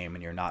game,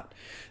 and you're not...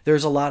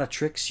 There's a lot of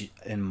tricks,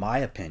 in my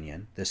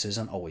opinion, this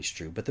isn't always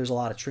true, but there's a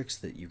lot of tricks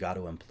that you got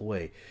to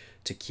employ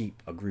to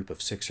keep a group of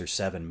 6 or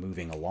 7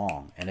 moving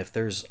along. And if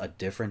there's a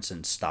difference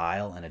in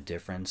style and a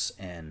difference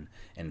in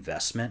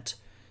investment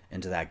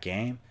into that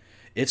game,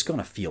 it's going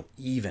to feel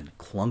even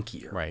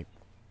clunkier. Right.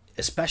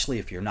 Especially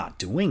if you're not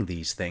doing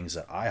these things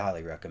that I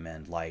highly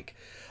recommend. Like,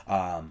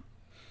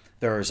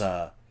 there's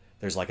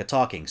like a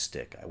talking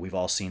stick. We've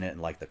all seen it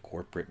in like the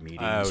corporate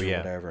meetings or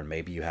whatever, and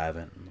maybe you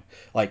haven't.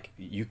 Like,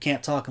 you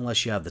can't talk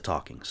unless you have the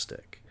talking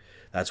stick.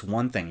 That's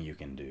one thing you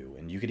can do.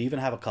 And you could even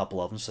have a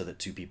couple of them so that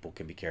 2 people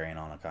can be carrying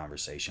on a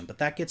conversation. But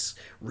that gets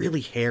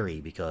really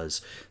hairy because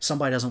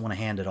somebody doesn't want to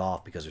hand it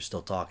off because they're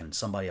still talking and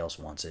somebody else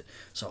wants it.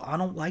 So I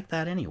don't like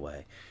that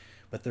anyway.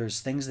 But there's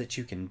things that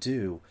you can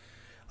do.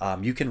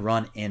 You can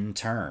run in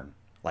turn.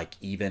 Like,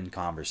 even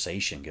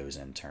conversation goes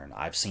in turn.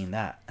 I've seen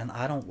that. And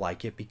I don't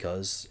like it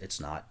because it's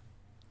not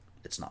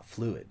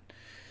fluid.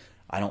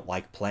 I don't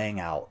like playing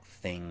out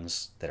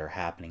things that are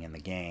happening in the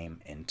game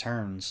in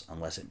turns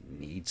unless it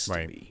needs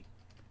to be.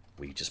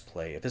 We just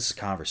play. If this is a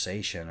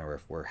conversation or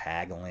if we're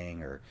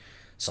haggling or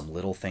some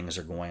little things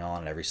are going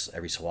on and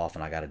every so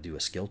often I got to do a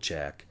skill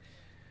check,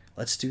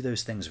 let's do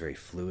those things very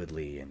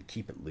fluidly and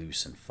keep it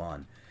loose and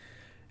fun.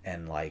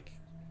 And like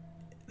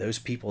those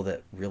people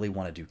that really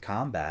want to do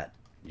combat,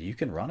 you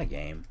can run a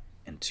game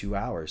in 2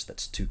 hours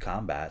that's 2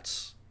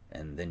 combats,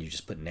 and then you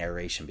just put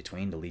narration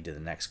between to lead to the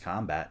next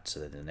combat so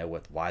that they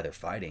know why they're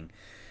fighting.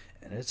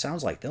 And it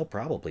sounds like they'll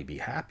probably be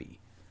happy.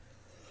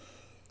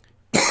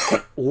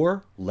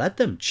 Or let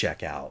them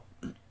check out.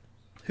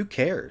 Who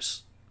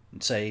cares?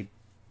 And say,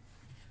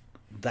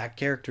 that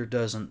character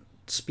doesn't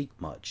speak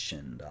much,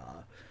 and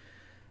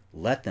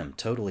let them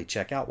totally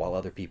check out while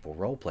other people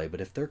roleplay.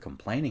 But if they're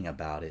complaining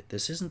about it,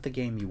 this isn't the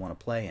game you want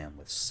to play in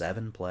with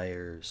 7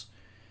 players.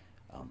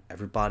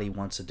 Everybody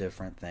wants a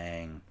different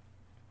thing.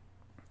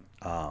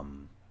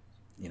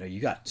 You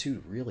got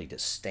 2 really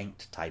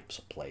distinct types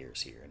of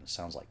players here, and it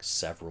sounds like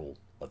several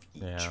of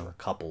each, or a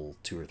couple,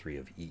 2 or 3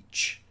 of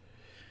each.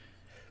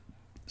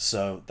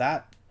 So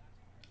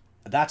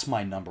that's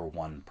my number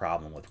one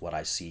problem with what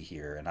I see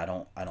here, and I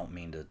don't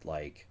mean to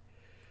like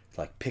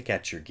pick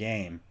at your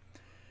game,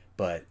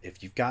 but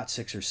if you've got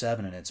 6 or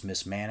 7 and it's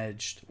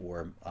mismanaged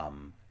or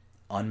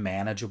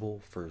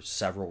unmanageable for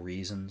several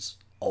reasons,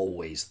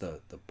 always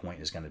the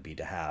point is going to be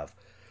to have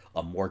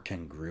a more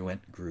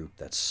congruent group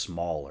that's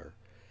smaller,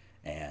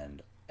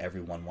 and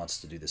everyone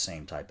wants to do the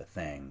same type of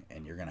thing,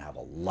 and you're going to have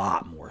a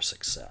lot more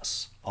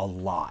success. A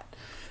lot.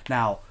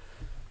 Now,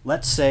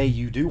 let's say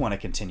you do want to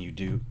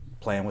continue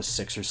playing with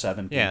 6 or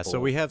 7 people. Yeah, so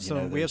we have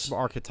some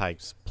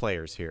archetypes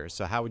players here.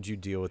 So how would you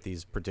deal with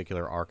these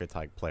particular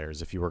archetype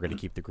players if you were going to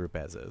keep the group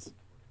as is?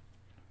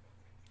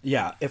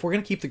 Yeah, if we're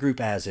going to keep the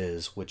group as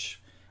is, which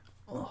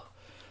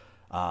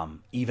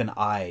even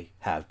I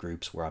have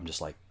groups where I'm just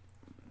like,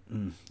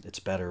 it's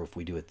better if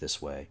we do it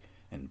this way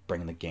and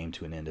bring the game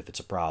to an end. If it's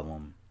a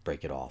problem,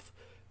 break it off.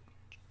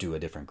 Do a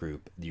different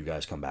group. You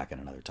guys come back at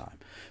another time.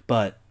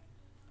 But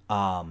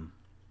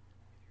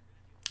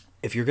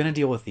if you're going to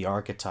deal with the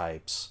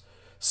archetypes,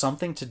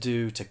 something to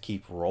do to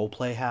keep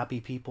roleplay happy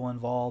people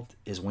involved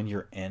is when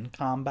you're in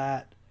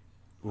combat,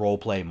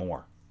 roleplay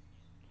more.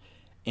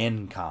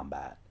 In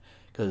combat.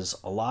 Because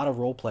a lot of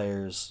role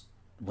players,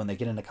 when they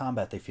get into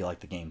combat, they feel like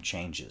the game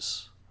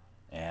changes.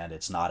 And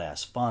it's not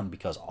as fun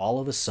because all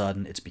of a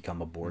sudden it's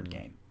become a board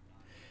game.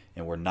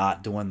 And we're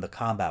not doing the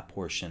combat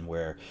portion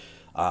where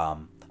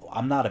I'm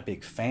not a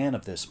big fan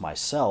of this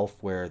myself,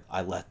 where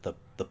I let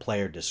the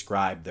player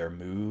describe their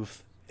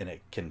move, and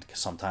it can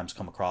sometimes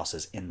come across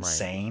as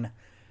insane. Right.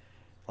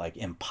 Like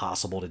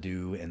impossible to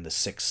do in the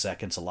 6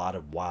 seconds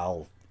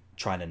while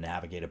trying to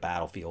navigate a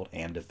battlefield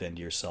and defend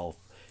yourself.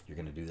 You're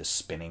going to do this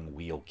spinning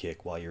wheel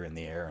kick while you're in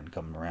the air and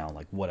coming around,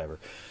 like whatever.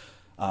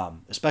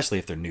 Especially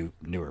if they're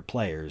newer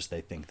players,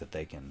 they think that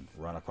they can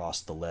run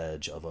across the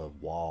ledge of a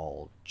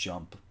wall,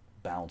 jump,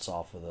 bounce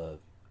off of the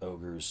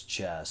ogre's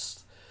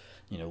chest,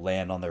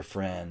 land on their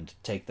friend,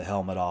 take the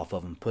helmet off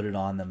of them, put it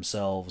on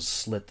themselves,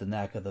 slit the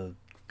neck of the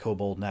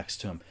kobold next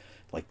to him.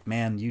 Like,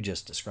 man, you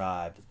just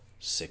described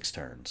 6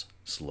 turns.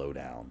 Slow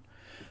down.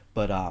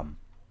 But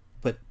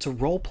to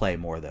role play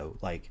more though,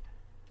 like,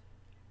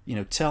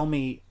 tell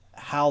me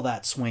how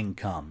that swing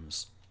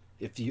comes.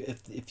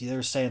 If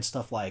they're saying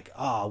stuff like,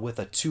 with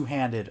a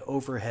 2-handed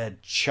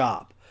overhead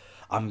chop,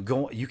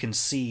 you can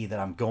see that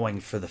I'm going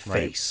for the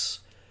face.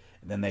 Right.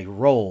 And then they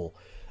roll,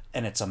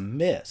 and it's a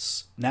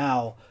miss.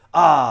 Now,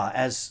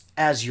 as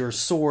your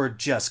sword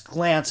just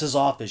glances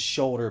off his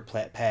shoulder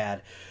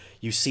pad,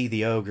 you see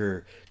the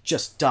ogre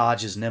just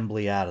dodges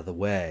nimbly out of the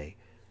way.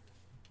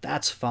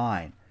 That's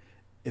fine.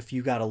 If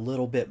you got a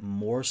little bit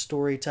more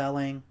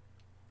storytelling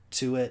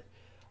to it,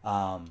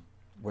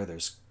 where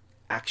there's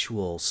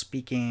actual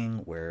speaking,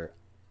 where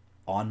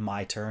on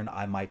my turn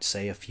I might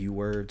say a few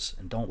words,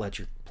 and don't let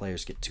your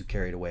players get too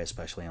carried away,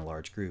 especially in a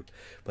large group,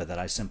 but that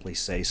I simply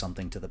say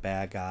something to the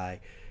bad guy.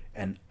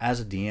 And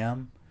as a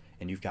DM,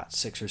 and you've got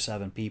 6 or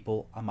 7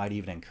 people, I might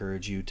even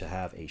encourage you to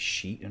have a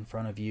sheet in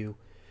front of you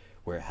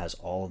where it has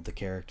all of the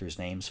characters'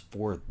 names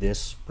for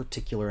this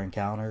particular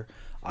encounter.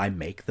 I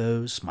make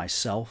those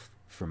myself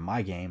for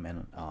my game,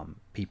 and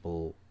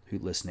people who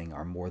listening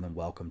are more than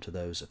welcome to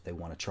those if they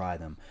want to try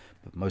them.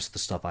 But most of the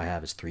stuff I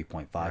have is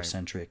 3.5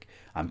 centric.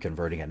 I'm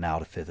converting it now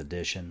to 5th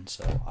edition,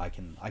 so I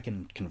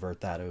can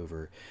convert that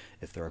over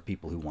if there are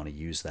people who want to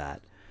use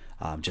that.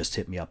 Just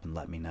hit me up and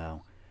let me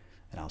know,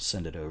 and I'll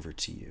send it over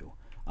to you.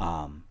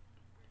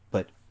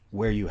 But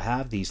where you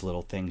have these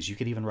little things, you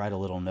could even write a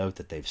little note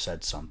that they've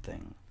said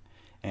something.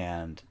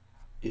 And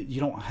you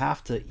don't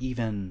have to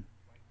even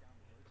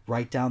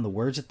write down the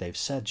words that they've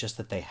said, just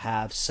that they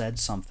have said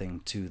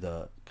something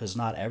because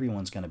not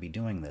everyone's going to be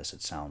doing this,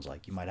 it sounds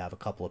like. You might have a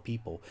couple of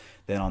people.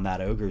 Then on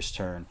that ogre's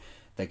turn,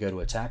 they go to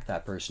attack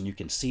that person. You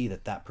can see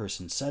that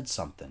person said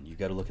something. You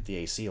go to look at the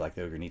AC, like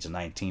the ogre needs a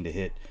 19 to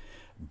hit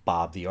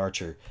Bob the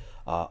Archer.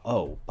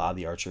 Bob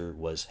the Archer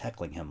was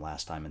heckling him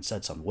last time and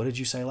said something. What did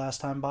you say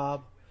last time,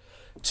 Bob?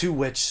 To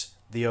which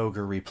the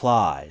ogre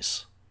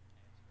replies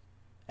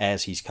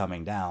as he's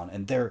coming down,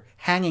 and they're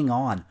hanging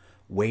on,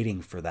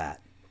 waiting for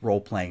that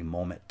role-playing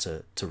moment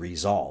to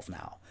resolve.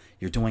 Now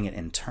you're doing it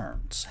in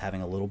turns, having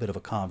a little bit of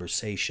a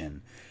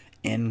conversation.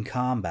 In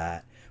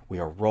combat, we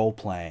are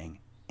role-playing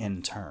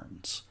in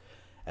turns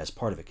as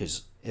part of it,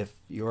 because if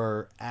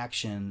your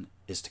action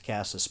is to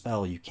cast a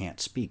spell, you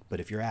can't speak. But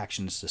if your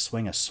action is to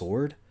swing a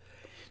sword,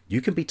 You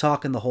can be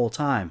talking the whole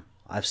time.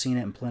 I've seen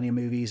it in plenty of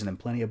movies and in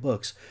plenty of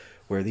books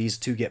where these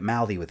two get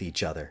mouthy with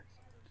each other.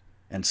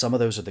 And some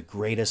of those are the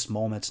greatest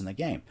moments in the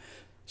game.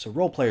 So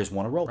role players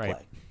want to role play.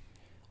 Right.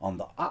 On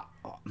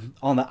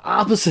the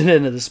opposite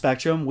end of the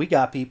spectrum, we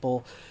got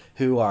people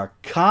who are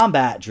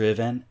combat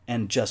driven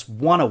and just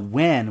want to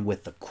win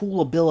with the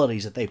cool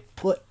abilities that they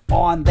put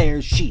on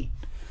their sheet.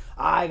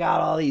 I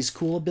got all these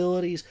cool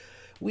abilities.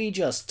 We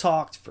just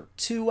talked for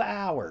 2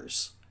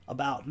 hours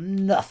about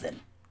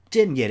nothing.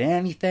 Didn't get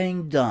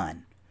anything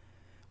done.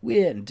 I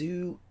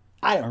didn't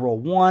roll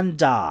one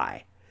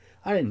die.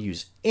 I didn't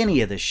use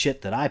any of the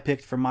shit that I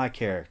picked for my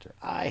character.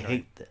 I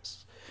hate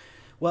this.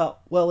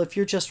 Well, if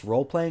you're just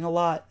role-playing a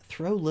lot,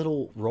 throw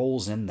little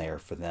rolls in there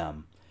for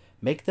them.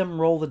 Make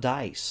them roll the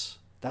dice.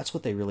 That's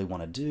what they really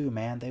want to do,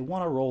 man. They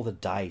want to roll the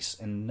dice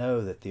and know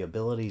that the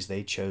abilities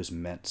they chose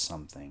meant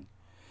something.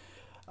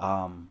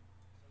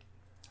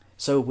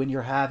 So when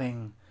you're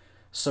having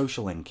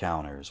social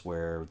encounters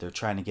where they're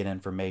trying to get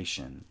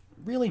information,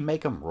 really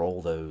make them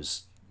roll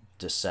those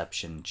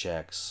deception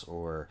checks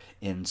or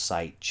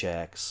insight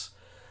checks.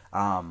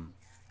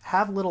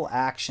 Have little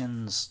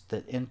actions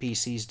that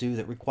NPCs do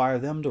that require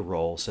them to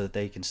roll so that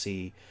they can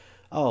see,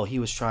 oh, he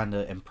was trying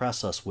to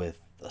impress us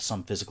with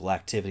some physical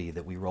activity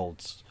that we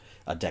rolled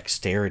a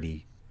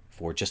dexterity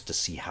for just to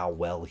see how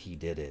well he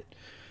did it.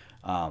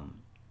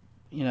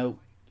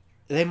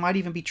 They might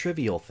even be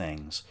trivial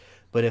things,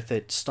 but if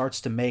it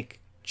starts to make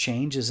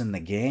changes in the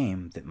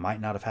game that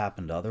might not have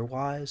happened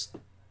otherwise,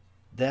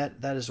 that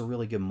is a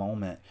really good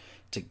moment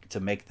to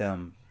make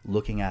them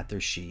looking at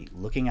their sheet,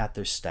 looking at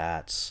their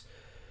stats,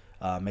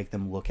 make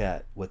them look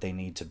at what they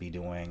need to be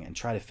doing and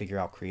try to figure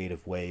out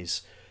creative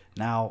ways.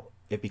 Now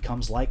it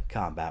becomes like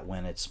combat.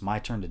 When it's my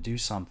turn to do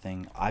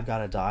something, I've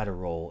got a die to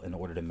roll in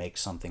order to make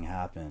something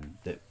happen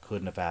that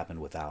couldn't have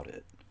happened without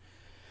it.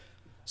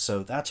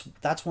 So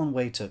that's one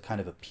way to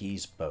kind of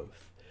appease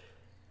both,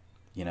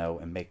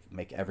 and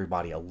make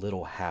everybody a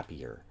little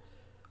happier.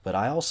 But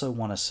I also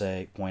want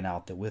to point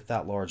out that with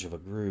that large of a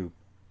group,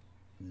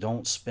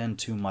 don't spend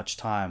too much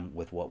time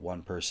with what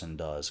one person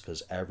does,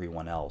 because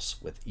everyone else,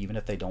 even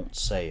if they don't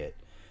say it,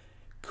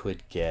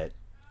 could get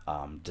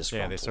disgruntled.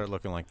 Yeah, they start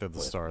looking like they're the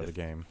star of the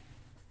game.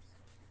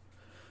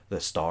 The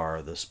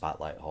star, the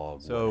spotlight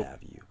hog, what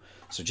have you.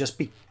 So just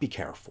be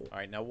careful. All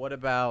right, now what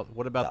about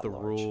the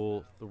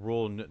rule,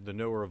 the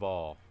knower of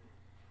all?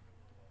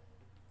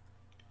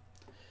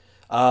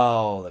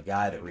 Oh, the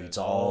guy that reads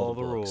all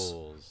the books.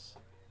 Rules.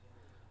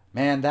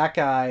 Man, that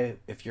guy,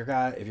 if you're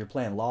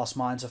playing Lost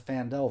Mines of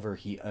Phandelver,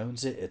 he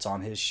owns it. It's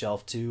on his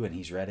shelf too, and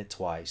he's read it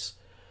twice.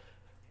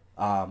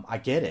 I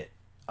get it.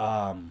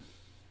 That's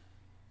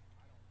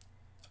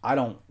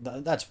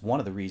one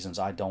of the reasons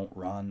I don't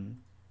run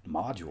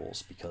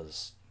modules,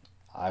 because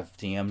I've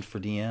DM'd for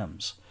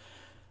DMs.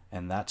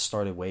 And that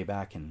started way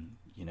back in,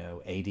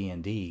 AD&D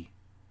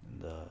in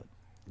the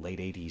late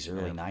 80s,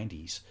 early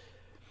 90s.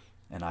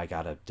 And I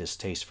got a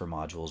distaste for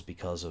modules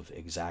because of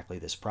exactly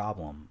this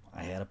problem.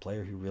 I had a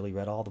player who really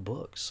read all the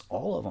books,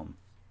 all of them.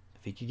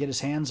 If he could get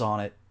his hands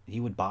on it,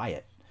 he would buy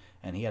it.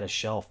 And he had a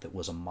shelf that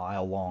was a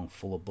mile long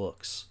full of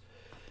books.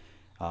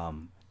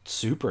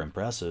 Super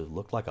impressive,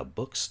 looked like a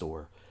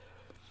bookstore.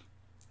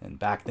 And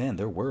back then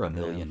there were a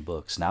million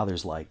books. Now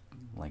there's like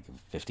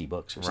 50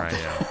 books or something.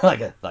 Right,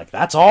 yeah. like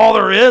that's all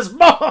there is.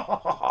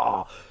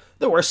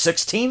 There were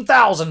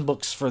 16,000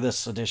 books for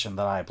this edition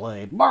that I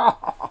played.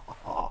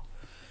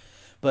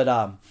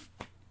 But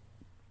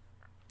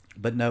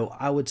no,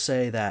 I would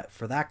say that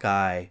for that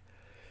guy,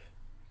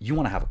 you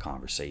want to have a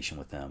conversation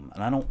with him.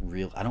 And I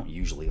don't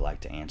usually like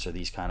to answer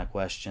these kind of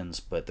questions,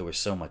 but there was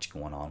so much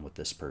going on with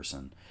this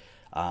person.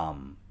 I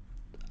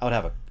would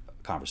have a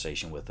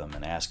conversation with him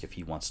and ask if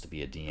he wants to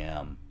be a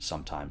DM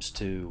sometimes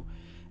too,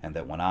 and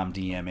that when I'm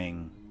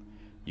DMing,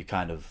 you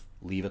kind of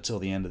leave it till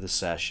the end of the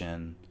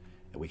session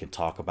and we can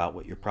talk about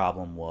what your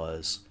problem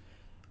was.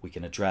 We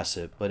can address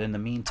it, but in the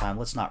meantime,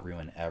 let's not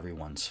ruin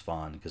everyone's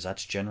fun, because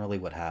that's generally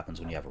what happens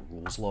when you have a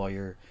rules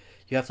lawyer.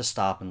 You have to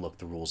stop and look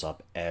the rules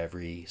up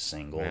every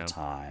single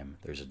time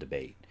there's a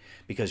debate,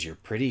 because you're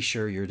pretty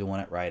sure you're doing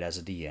it right as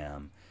a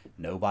DM.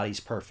 Nobody's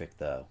perfect,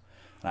 though.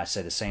 And I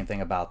say the same thing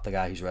about the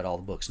guy who's read all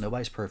the books.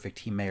 Nobody's perfect.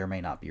 He may or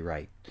may not be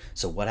right.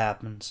 So what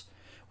happens?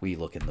 We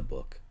look in the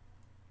book.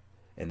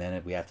 And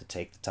then we have to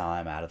take the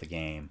time out of the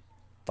game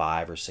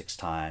 5 or 6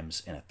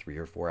 times in a 3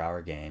 or 4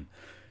 hour game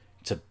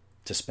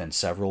to spend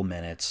several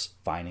minutes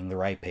finding the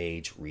right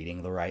page,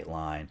 reading the right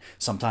line.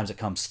 Sometimes it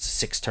comes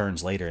 6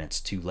 turns later and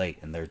it's too late,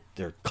 and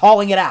they're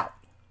calling it out.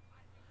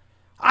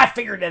 I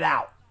figured it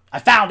out. I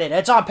found it.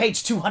 It's on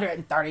page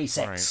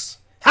 236.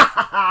 Ha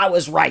ha ha! I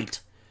was right.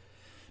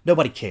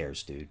 Nobody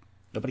cares, dude.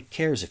 Nobody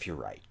cares if you're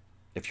right.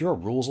 If you're a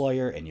rules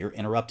lawyer and you're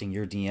interrupting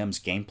your DM's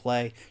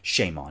gameplay,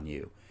 shame on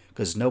you,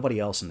 because nobody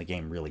else in the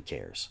game really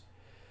cares.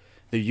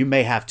 You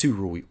may have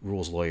 2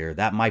 rules lawyer.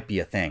 That might be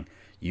a thing.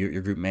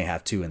 Your group may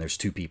have 2, and there's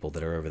 2 people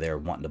that are over there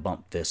wanting to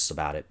bump fists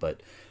about it.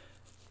 But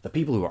the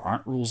people who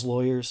aren't rules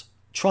lawyers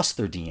trust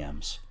their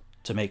DMs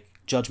to make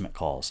judgment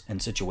calls in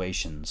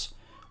situations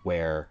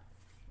where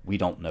we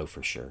don't know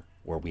for sure.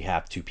 or we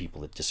have two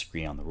people that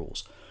disagree on the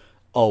rules.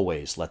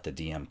 Always let the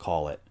DM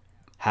call it.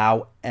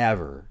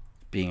 However,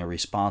 being a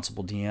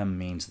responsible DM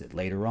means that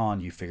later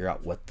on you figure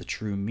out what the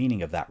true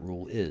meaning of that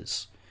rule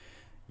is.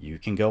 You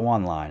can go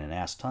online and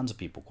ask tons of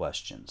people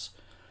questions.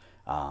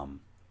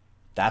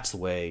 That's the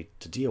way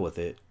to deal with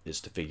it,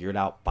 is to figure it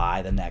out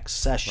by the next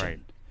session. Right.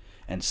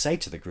 And say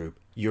to the group,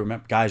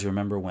 guys,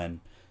 remember when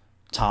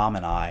Tom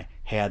and I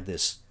had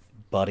this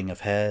butting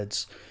of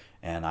heads,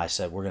 and I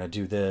said, we're going to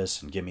do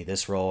this and give me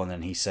this roll, and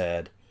then he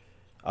said,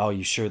 oh,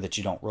 you sure that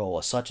you don't roll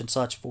a such and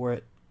such for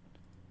it?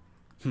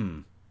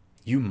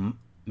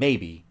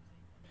 Maybe.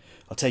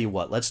 I'll tell you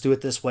what, let's do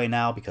it this way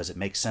now because it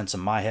makes sense in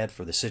my head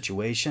for the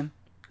situation,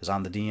 because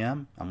I'm the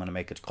DM. I'm going to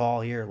make a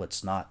call here.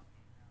 Let's not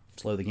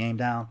slow the game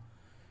down.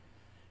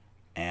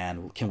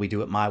 And can we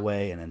do it my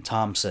way? And then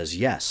Tom says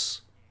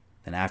yes.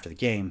 Then after the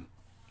game,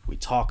 we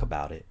talk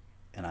about it,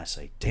 and I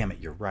say, damn it,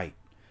 you're right.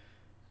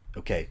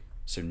 Okay,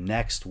 so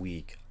next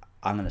week,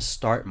 I'm going to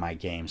start my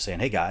game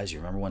saying, hey guys, you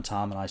remember when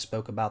Tom and I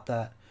spoke about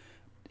that?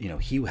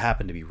 He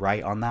happened to be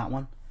right on that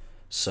one.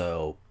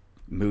 So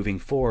moving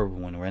forward,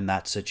 when we're in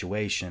that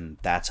situation,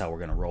 that's how we're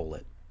going to roll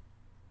it.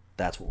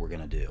 That's what we're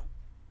going to do.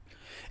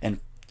 And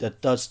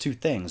that does two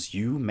things.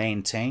 You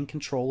maintain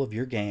control of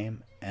your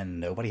game, and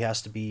nobody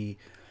has to be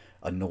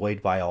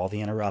annoyed by all the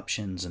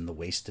interruptions and the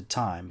wasted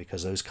time,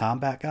 because those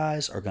combat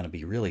guys are going to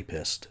be really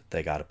pissed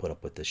they got to put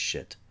up with this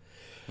shit.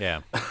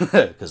 Yeah.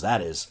 Because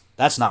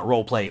that's not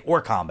role play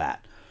or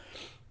combat.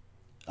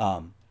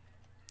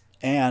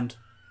 And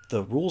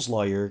the rules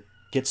lawyer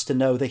gets to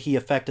know that he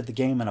affected the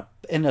game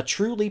in a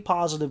truly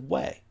positive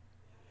way.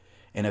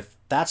 And if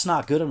that's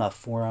not good enough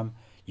for him,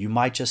 you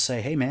might just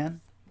say, hey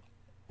man,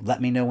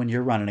 let me know when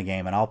you're running a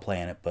game and I'll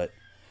play in it. But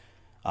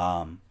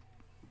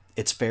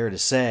it's fair to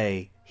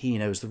say he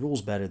knows the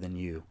rules better than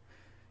you.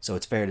 So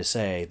it's fair to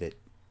say that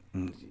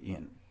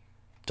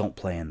don't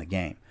play in the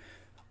game.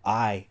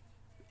 I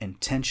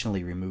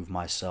intentionally remove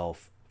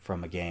myself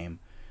from a game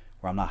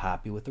where I'm not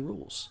happy with the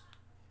rules.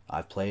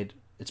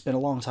 It's been a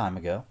long time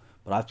ago,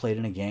 but I've played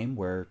in a game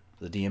where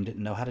the DM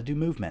didn't know how to do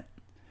movement.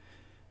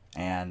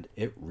 And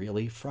it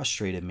really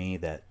frustrated me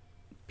that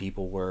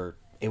people were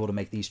able to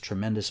make these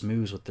tremendous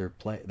moves with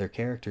their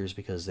characters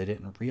because they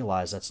didn't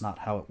realize that's not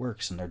how it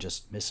works, and they're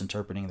just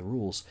misinterpreting the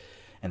rules.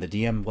 And the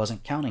DM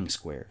wasn't counting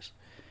squares.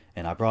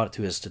 And I brought it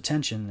to his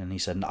attention, and he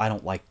said, I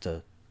don't like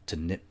to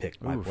nitpick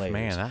my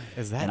players. Man,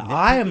 is that and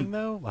nitpicking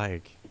though?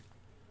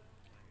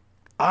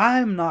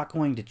 I'm not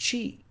going to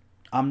cheat.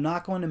 I'm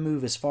not going to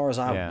move as far as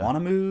I want to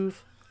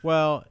move.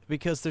 Well,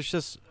 because there's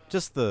just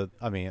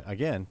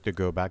again, to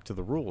go back to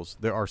the rules,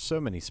 there are so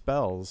many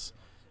spells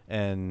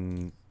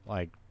and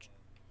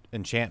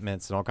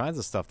enchantments and all kinds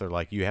of stuff. They're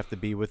like, you have to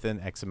be within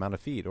X amount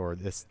of feet, or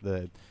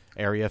the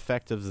area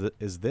effect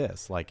is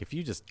this. Like, if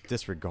you just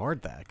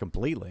disregard that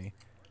completely.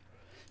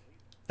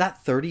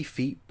 That 30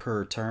 feet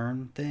per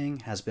turn thing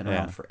has been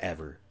around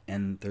forever.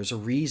 And there's a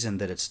reason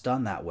that it's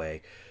done that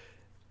way.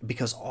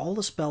 Because all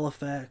the spell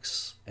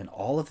effects and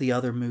all of the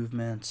other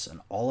movements and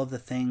all of the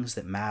things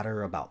that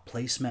matter about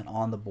placement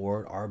on the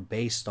board are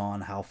based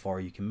on how far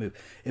you can move.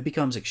 It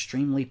becomes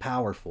extremely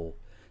powerful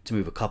to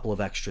move a couple of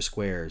extra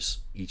squares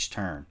each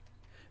turn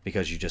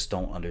because you just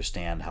don't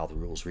understand how the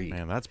rules read.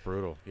 Man, that's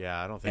brutal.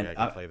 Yeah, I don't think I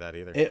can play that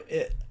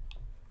either.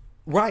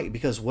 Right,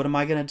 because what am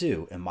I going to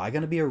do? Am I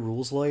going to be a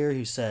rules lawyer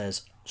who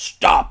says,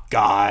 stop,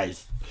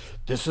 guys,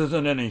 this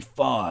isn't any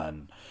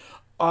fun.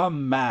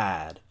 I'm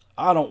mad.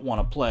 I don't want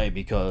to play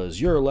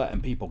because you're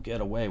letting people get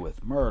away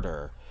with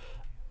murder.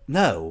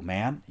 No,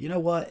 man. You know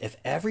what? If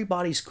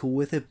everybody's cool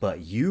with it but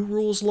you,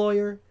 rules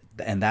lawyer,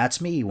 and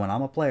that's me when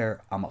I'm a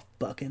player, I'm a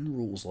fucking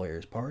rules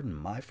lawyer. Pardon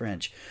my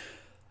French.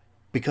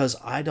 Because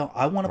I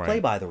want to play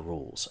by the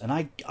rules. And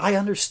I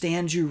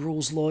understand you,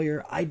 rules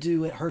lawyer. I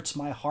do. It hurts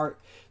my heart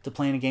to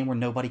play in a game where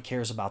nobody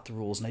cares about the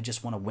rules and they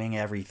just want to wing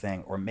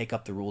everything or make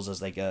up the rules as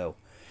they go.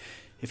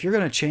 If you're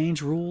going to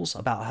change rules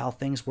about how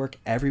things work,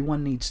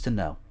 everyone needs to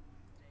know.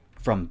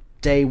 From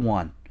day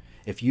one,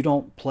 if you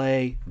don't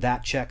play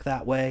that check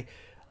that way,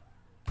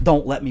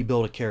 don't let me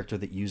build a character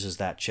that uses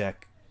that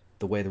check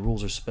the way the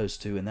rules are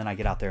supposed to, and then I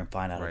get out there and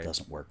find out it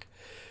doesn't work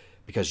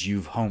because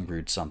you've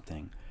homebrewed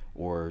something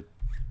or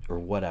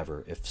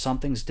whatever. If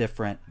something's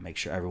different, make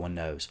sure everyone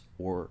knows,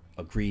 or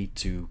agree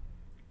to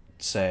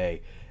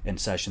say in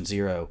session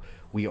 0,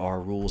 we are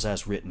a rules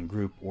as written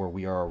group, or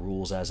we are a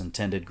rules as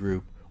intended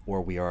group, or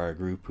we are a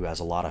group who has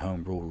a lot of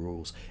homebrew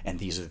rules, and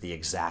these are the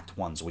exact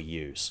ones we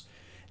use.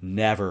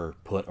 Never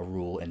put a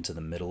rule into the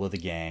middle of the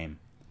game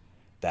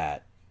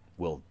that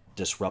will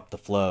disrupt the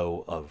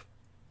flow of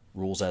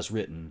rules as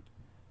written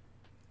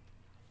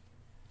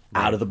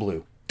out of the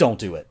blue. Don't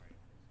do it.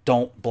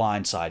 Don't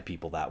blindside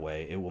people that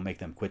way. It will make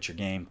them quit your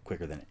game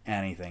quicker than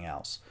anything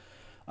else.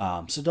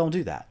 So don't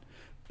do that.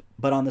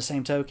 But on the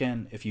same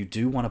token, if you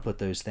do want to put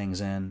those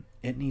things in,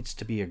 it needs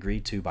to be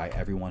agreed to by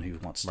everyone who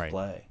wants to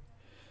play.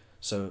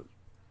 So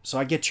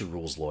I get your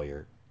rules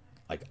lawyer.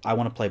 Like, I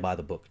want to play by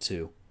the book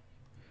too.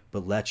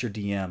 But let your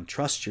DM,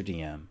 trust your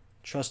DM.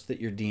 Trust that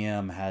your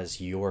DM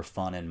has your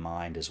fun in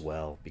mind as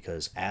well.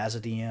 Because as a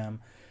DM,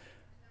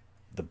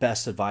 the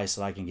best advice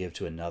that I can give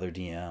to another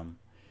DM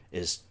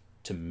is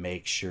to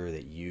make sure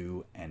that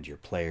you and your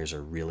players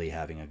are really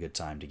having a good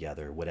time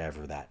together,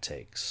 whatever that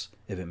takes.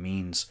 If it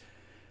means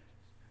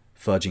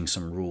fudging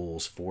some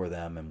rules for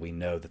them and we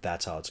know that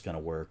that's how it's going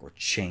to work, or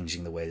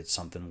changing the way that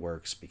something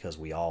works because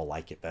we all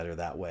like it better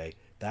that way,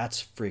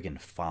 that's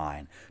friggin'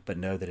 fine. But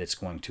know that it's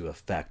going to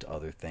affect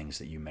other things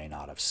that you may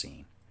not have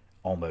seen.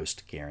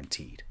 Almost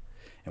guaranteed.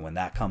 And when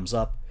that comes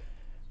up,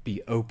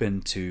 be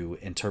open to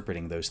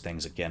interpreting those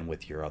things again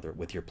with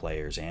your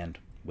players and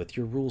with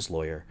your rules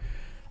lawyer.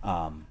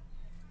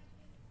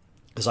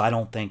 Because I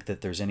don't think that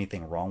there's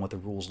anything wrong with a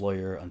rules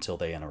lawyer until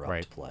they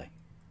interrupt play.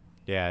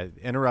 Yeah,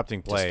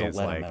 interrupting play Just is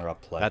don't let like them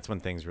interrupt play. That's when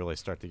things really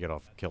start to get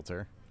off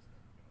kilter.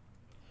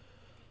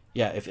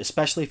 Yeah,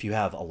 especially if you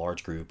have a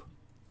large group,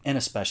 and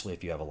especially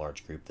if you have a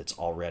large group that's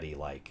already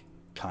like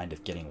kind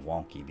of getting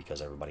wonky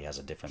because everybody has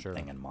a different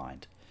thing in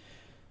mind.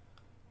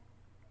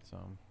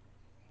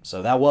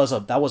 So that was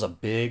a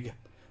big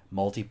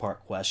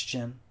multi-part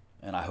question,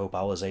 and I hope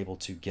I was able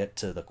to get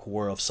to the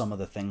core of some of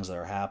the things that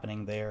are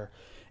happening there,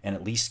 and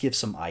at least give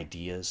some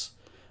ideas.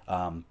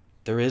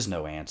 There is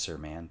no answer,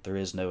 man. There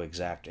is no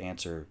exact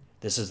answer.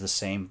 This is the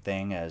same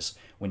thing as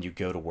when you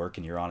go to work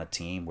and you're on a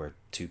team where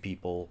two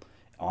people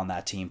on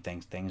that team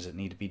think things that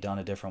need to be done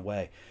a different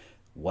way.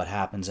 What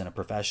happens in a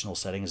professional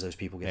setting is those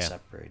people get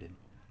separated.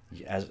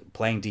 As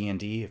playing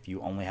D&D, if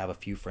you only have a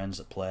few friends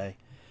that play,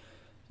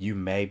 you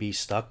may be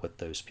stuck with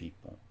those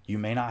people. You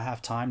may not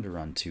have time to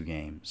run 2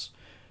 games,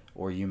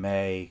 or you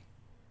may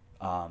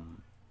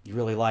you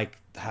really like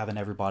having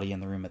everybody in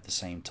the room at the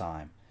same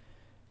time.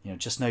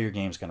 Just know your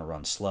game's going to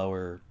run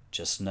slower.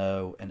 Just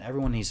know, and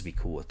everyone needs to be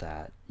cool with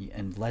that.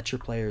 And let your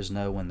players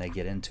know when they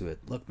get into it.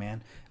 Look,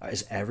 man,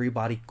 is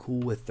everybody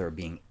cool with there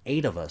being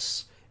 8 of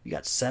us? You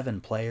got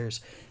 7 players.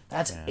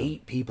 That's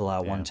 8 people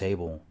at one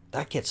table.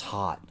 That gets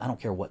hot. I don't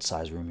care what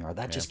size room you are.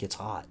 That just gets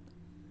hot.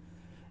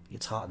 It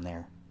gets hot in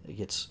there. It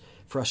gets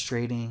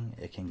frustrating.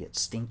 It can get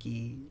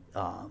stinky.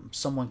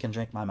 Someone can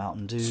drink my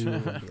Mountain Dew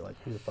and be like,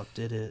 who the fuck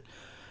did it?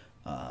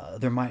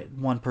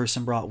 One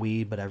person brought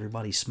weed, but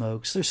everybody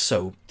smokes.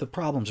 The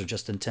problems are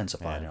just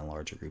intensified in a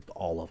larger group,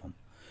 all of them.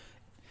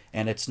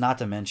 And it's not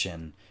to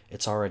mention,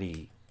 it's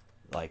already,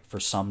 like, for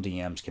some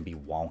DMs can be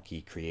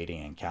wonky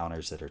creating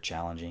encounters that are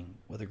challenging.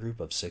 With a group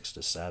of 6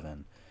 to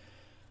 7,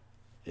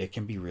 it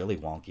can be really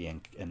wonky,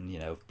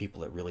 and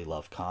people that really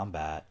love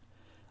combat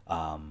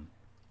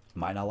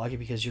might not like it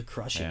because you're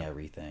crushing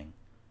everything.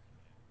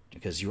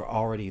 Because you're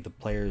already the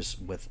players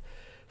with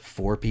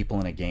 4 people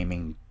in a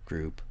gaming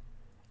group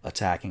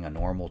attacking a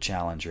normal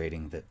challenge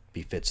rating that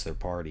befits their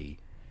party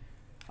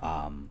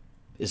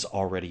is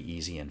already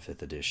easy in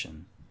 5th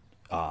edition.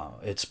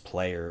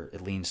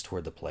 It leans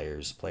toward the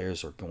players.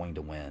 Players are going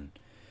to win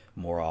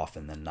more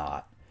often than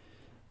not.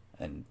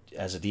 And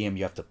as a DM,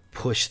 you have to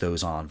push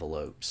those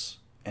envelopes.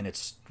 And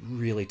it's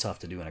really tough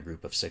to do in a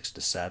group of 6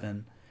 to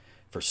 7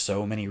 for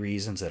so many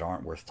reasons that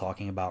aren't worth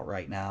talking about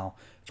right now.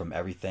 From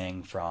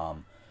everything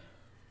from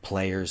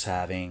players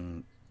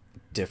having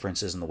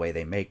differences in the way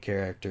they make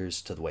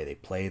characters, to the way they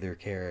play their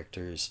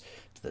characters,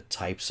 to the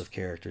types of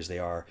characters they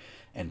are,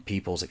 and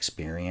people's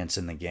experience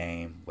in the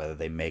game, whether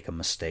they make a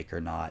mistake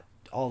or not.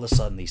 All of a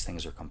sudden, these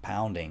things are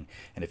compounding,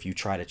 and if you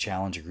try to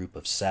challenge a group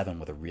of 7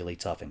 with a really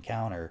tough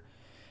encounter,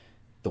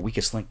 the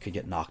weakest link could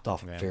get knocked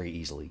off very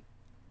easily.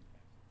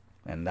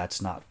 And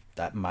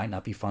that might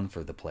not be fun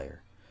for the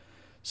player.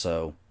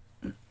 So,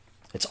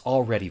 it's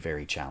already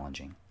very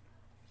challenging.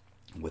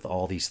 With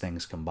all these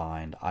things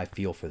combined, I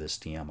feel for this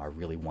DM. I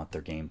really want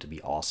their game to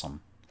be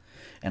awesome.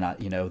 And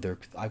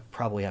I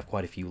probably have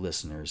quite a few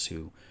listeners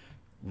who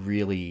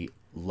really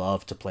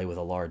love to play with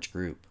a large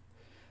group.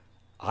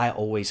 I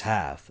always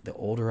have. The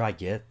older I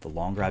get, the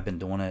longer I've been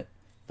doing it,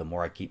 the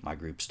more I keep my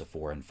groups to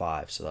 4 and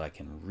 5 so that I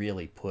can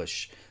really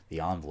push the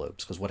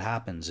envelopes. Because what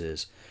happens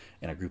is,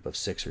 in a group of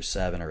 6 or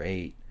 7 or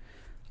 8,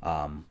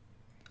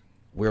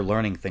 we're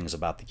learning things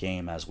about the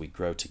game as we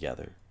grow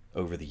together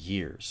over the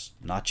years.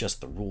 Not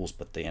just the rules,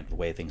 but the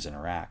way things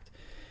interact.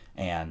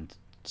 And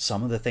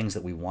some of the things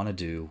that we want to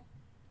do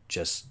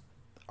just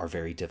are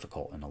very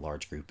difficult in a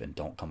large group and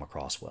don't come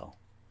across well.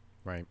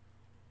 Right.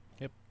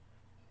 Yep.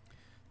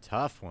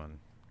 Tough one.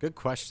 Good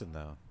question,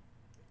 though.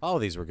 All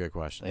of these were good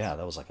questions. Yeah,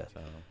 that was like a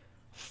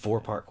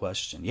 4-part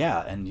question.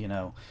 Yeah, and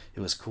it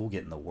was cool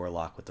getting the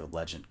Warlock with the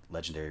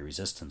legendary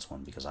resistance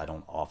one, because I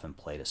don't often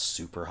play to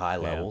super high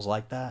levels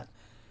like that.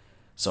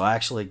 So I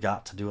actually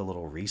got to do a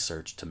little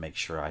research to make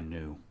sure I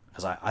knew,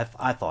 because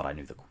I thought I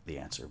knew the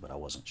answer, but I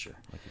wasn't sure.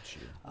 Look at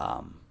you.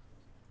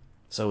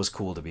 So it was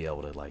cool to be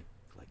able to like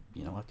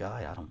you know what,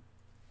 guy,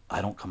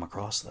 I don't come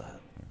across that.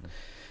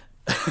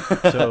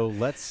 So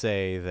let's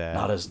say that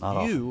you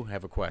often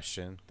have a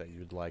question that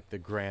you'd like the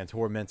Grand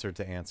Tormentor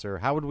to answer.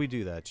 How would we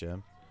do that,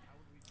 Jim?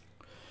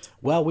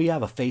 Well, we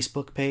have a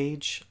Facebook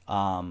page,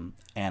 and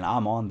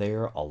I'm on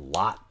there a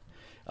lot.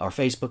 Our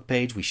Facebook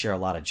page, we share a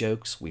lot of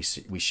jokes. We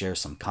share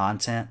some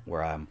content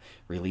where I'm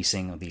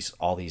releasing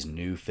all these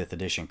new 5th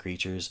edition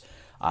creatures.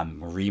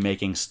 I'm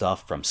remaking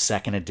stuff from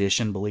 2nd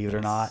edition, believe it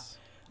or not,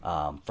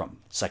 from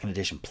 2nd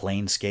edition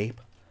Planescape.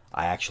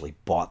 I actually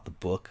bought the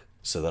book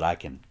so that I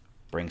can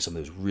bring some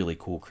of those really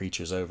cool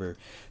creatures over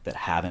that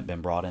haven't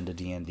been brought into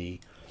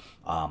D&D.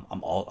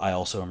 I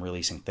also am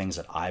releasing things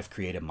that I've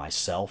created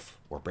myself,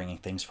 or bringing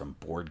things from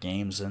board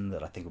games in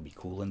that I think would be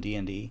cool in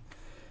D&D.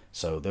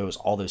 So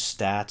all those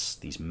stats,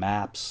 these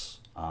maps,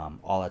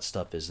 all that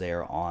stuff is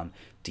there on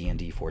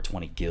D&D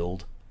 420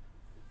 Guild.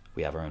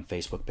 We have our own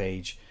Facebook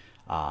page.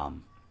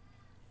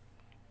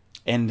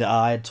 And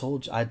I had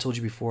told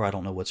you before, I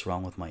don't know what's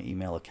wrong with my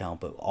email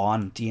account, but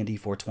on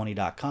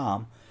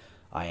dnd420.com,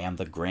 I am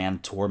the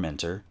Grand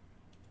Tormentor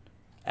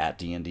at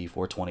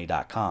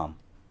dnd420.com.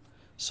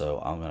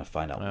 So I'm going to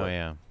find out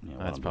that's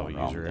I'm probably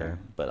doing wrong user there. error.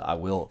 But I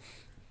will.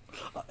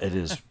 It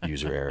is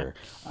user error.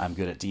 I'm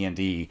good at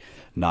D&D,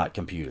 not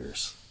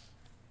computers.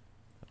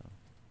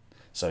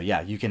 So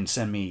yeah, you can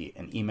send me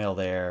an email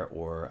there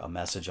or a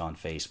message on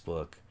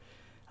Facebook.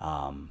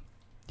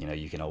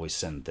 You can always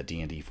send the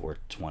D&D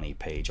 420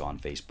 page on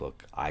Facebook.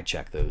 I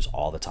check those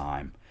all the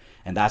time.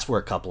 And that's where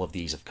a couple of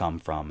these have come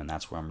from, and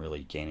that's where I'm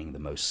really gaining the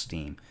most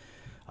steam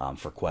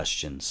for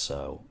questions.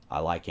 So I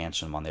like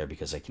answering them on there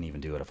because I can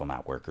even do it if I'm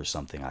at work or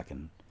something. I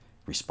can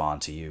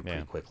respond to you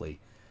pretty quickly.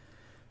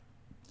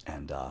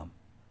 And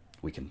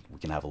we can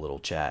have a little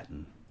chat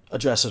and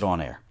address it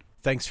on air.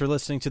 Thanks for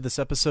listening to this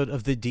episode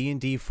of the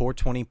D&D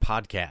 420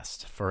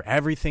 podcast. For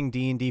everything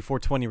D&D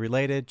 420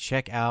 related,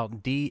 check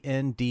out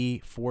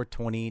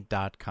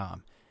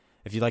dnd420.com.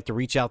 If you'd like to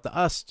reach out to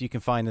us, you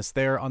can find us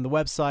there on the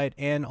website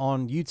and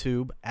on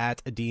YouTube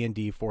at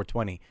D&D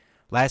 420.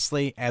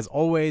 Lastly, as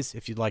always,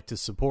 if you'd like to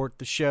support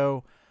the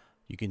show,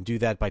 you can do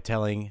that by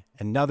telling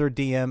another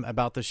DM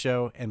about the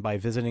show and by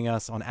visiting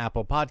us on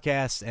Apple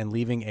Podcasts and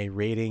leaving a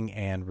rating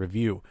and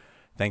review.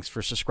 Thanks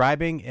for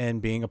subscribing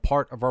and being a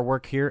part of our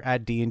work here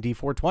at D&D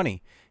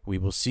 420. We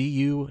will see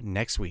you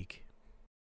next week.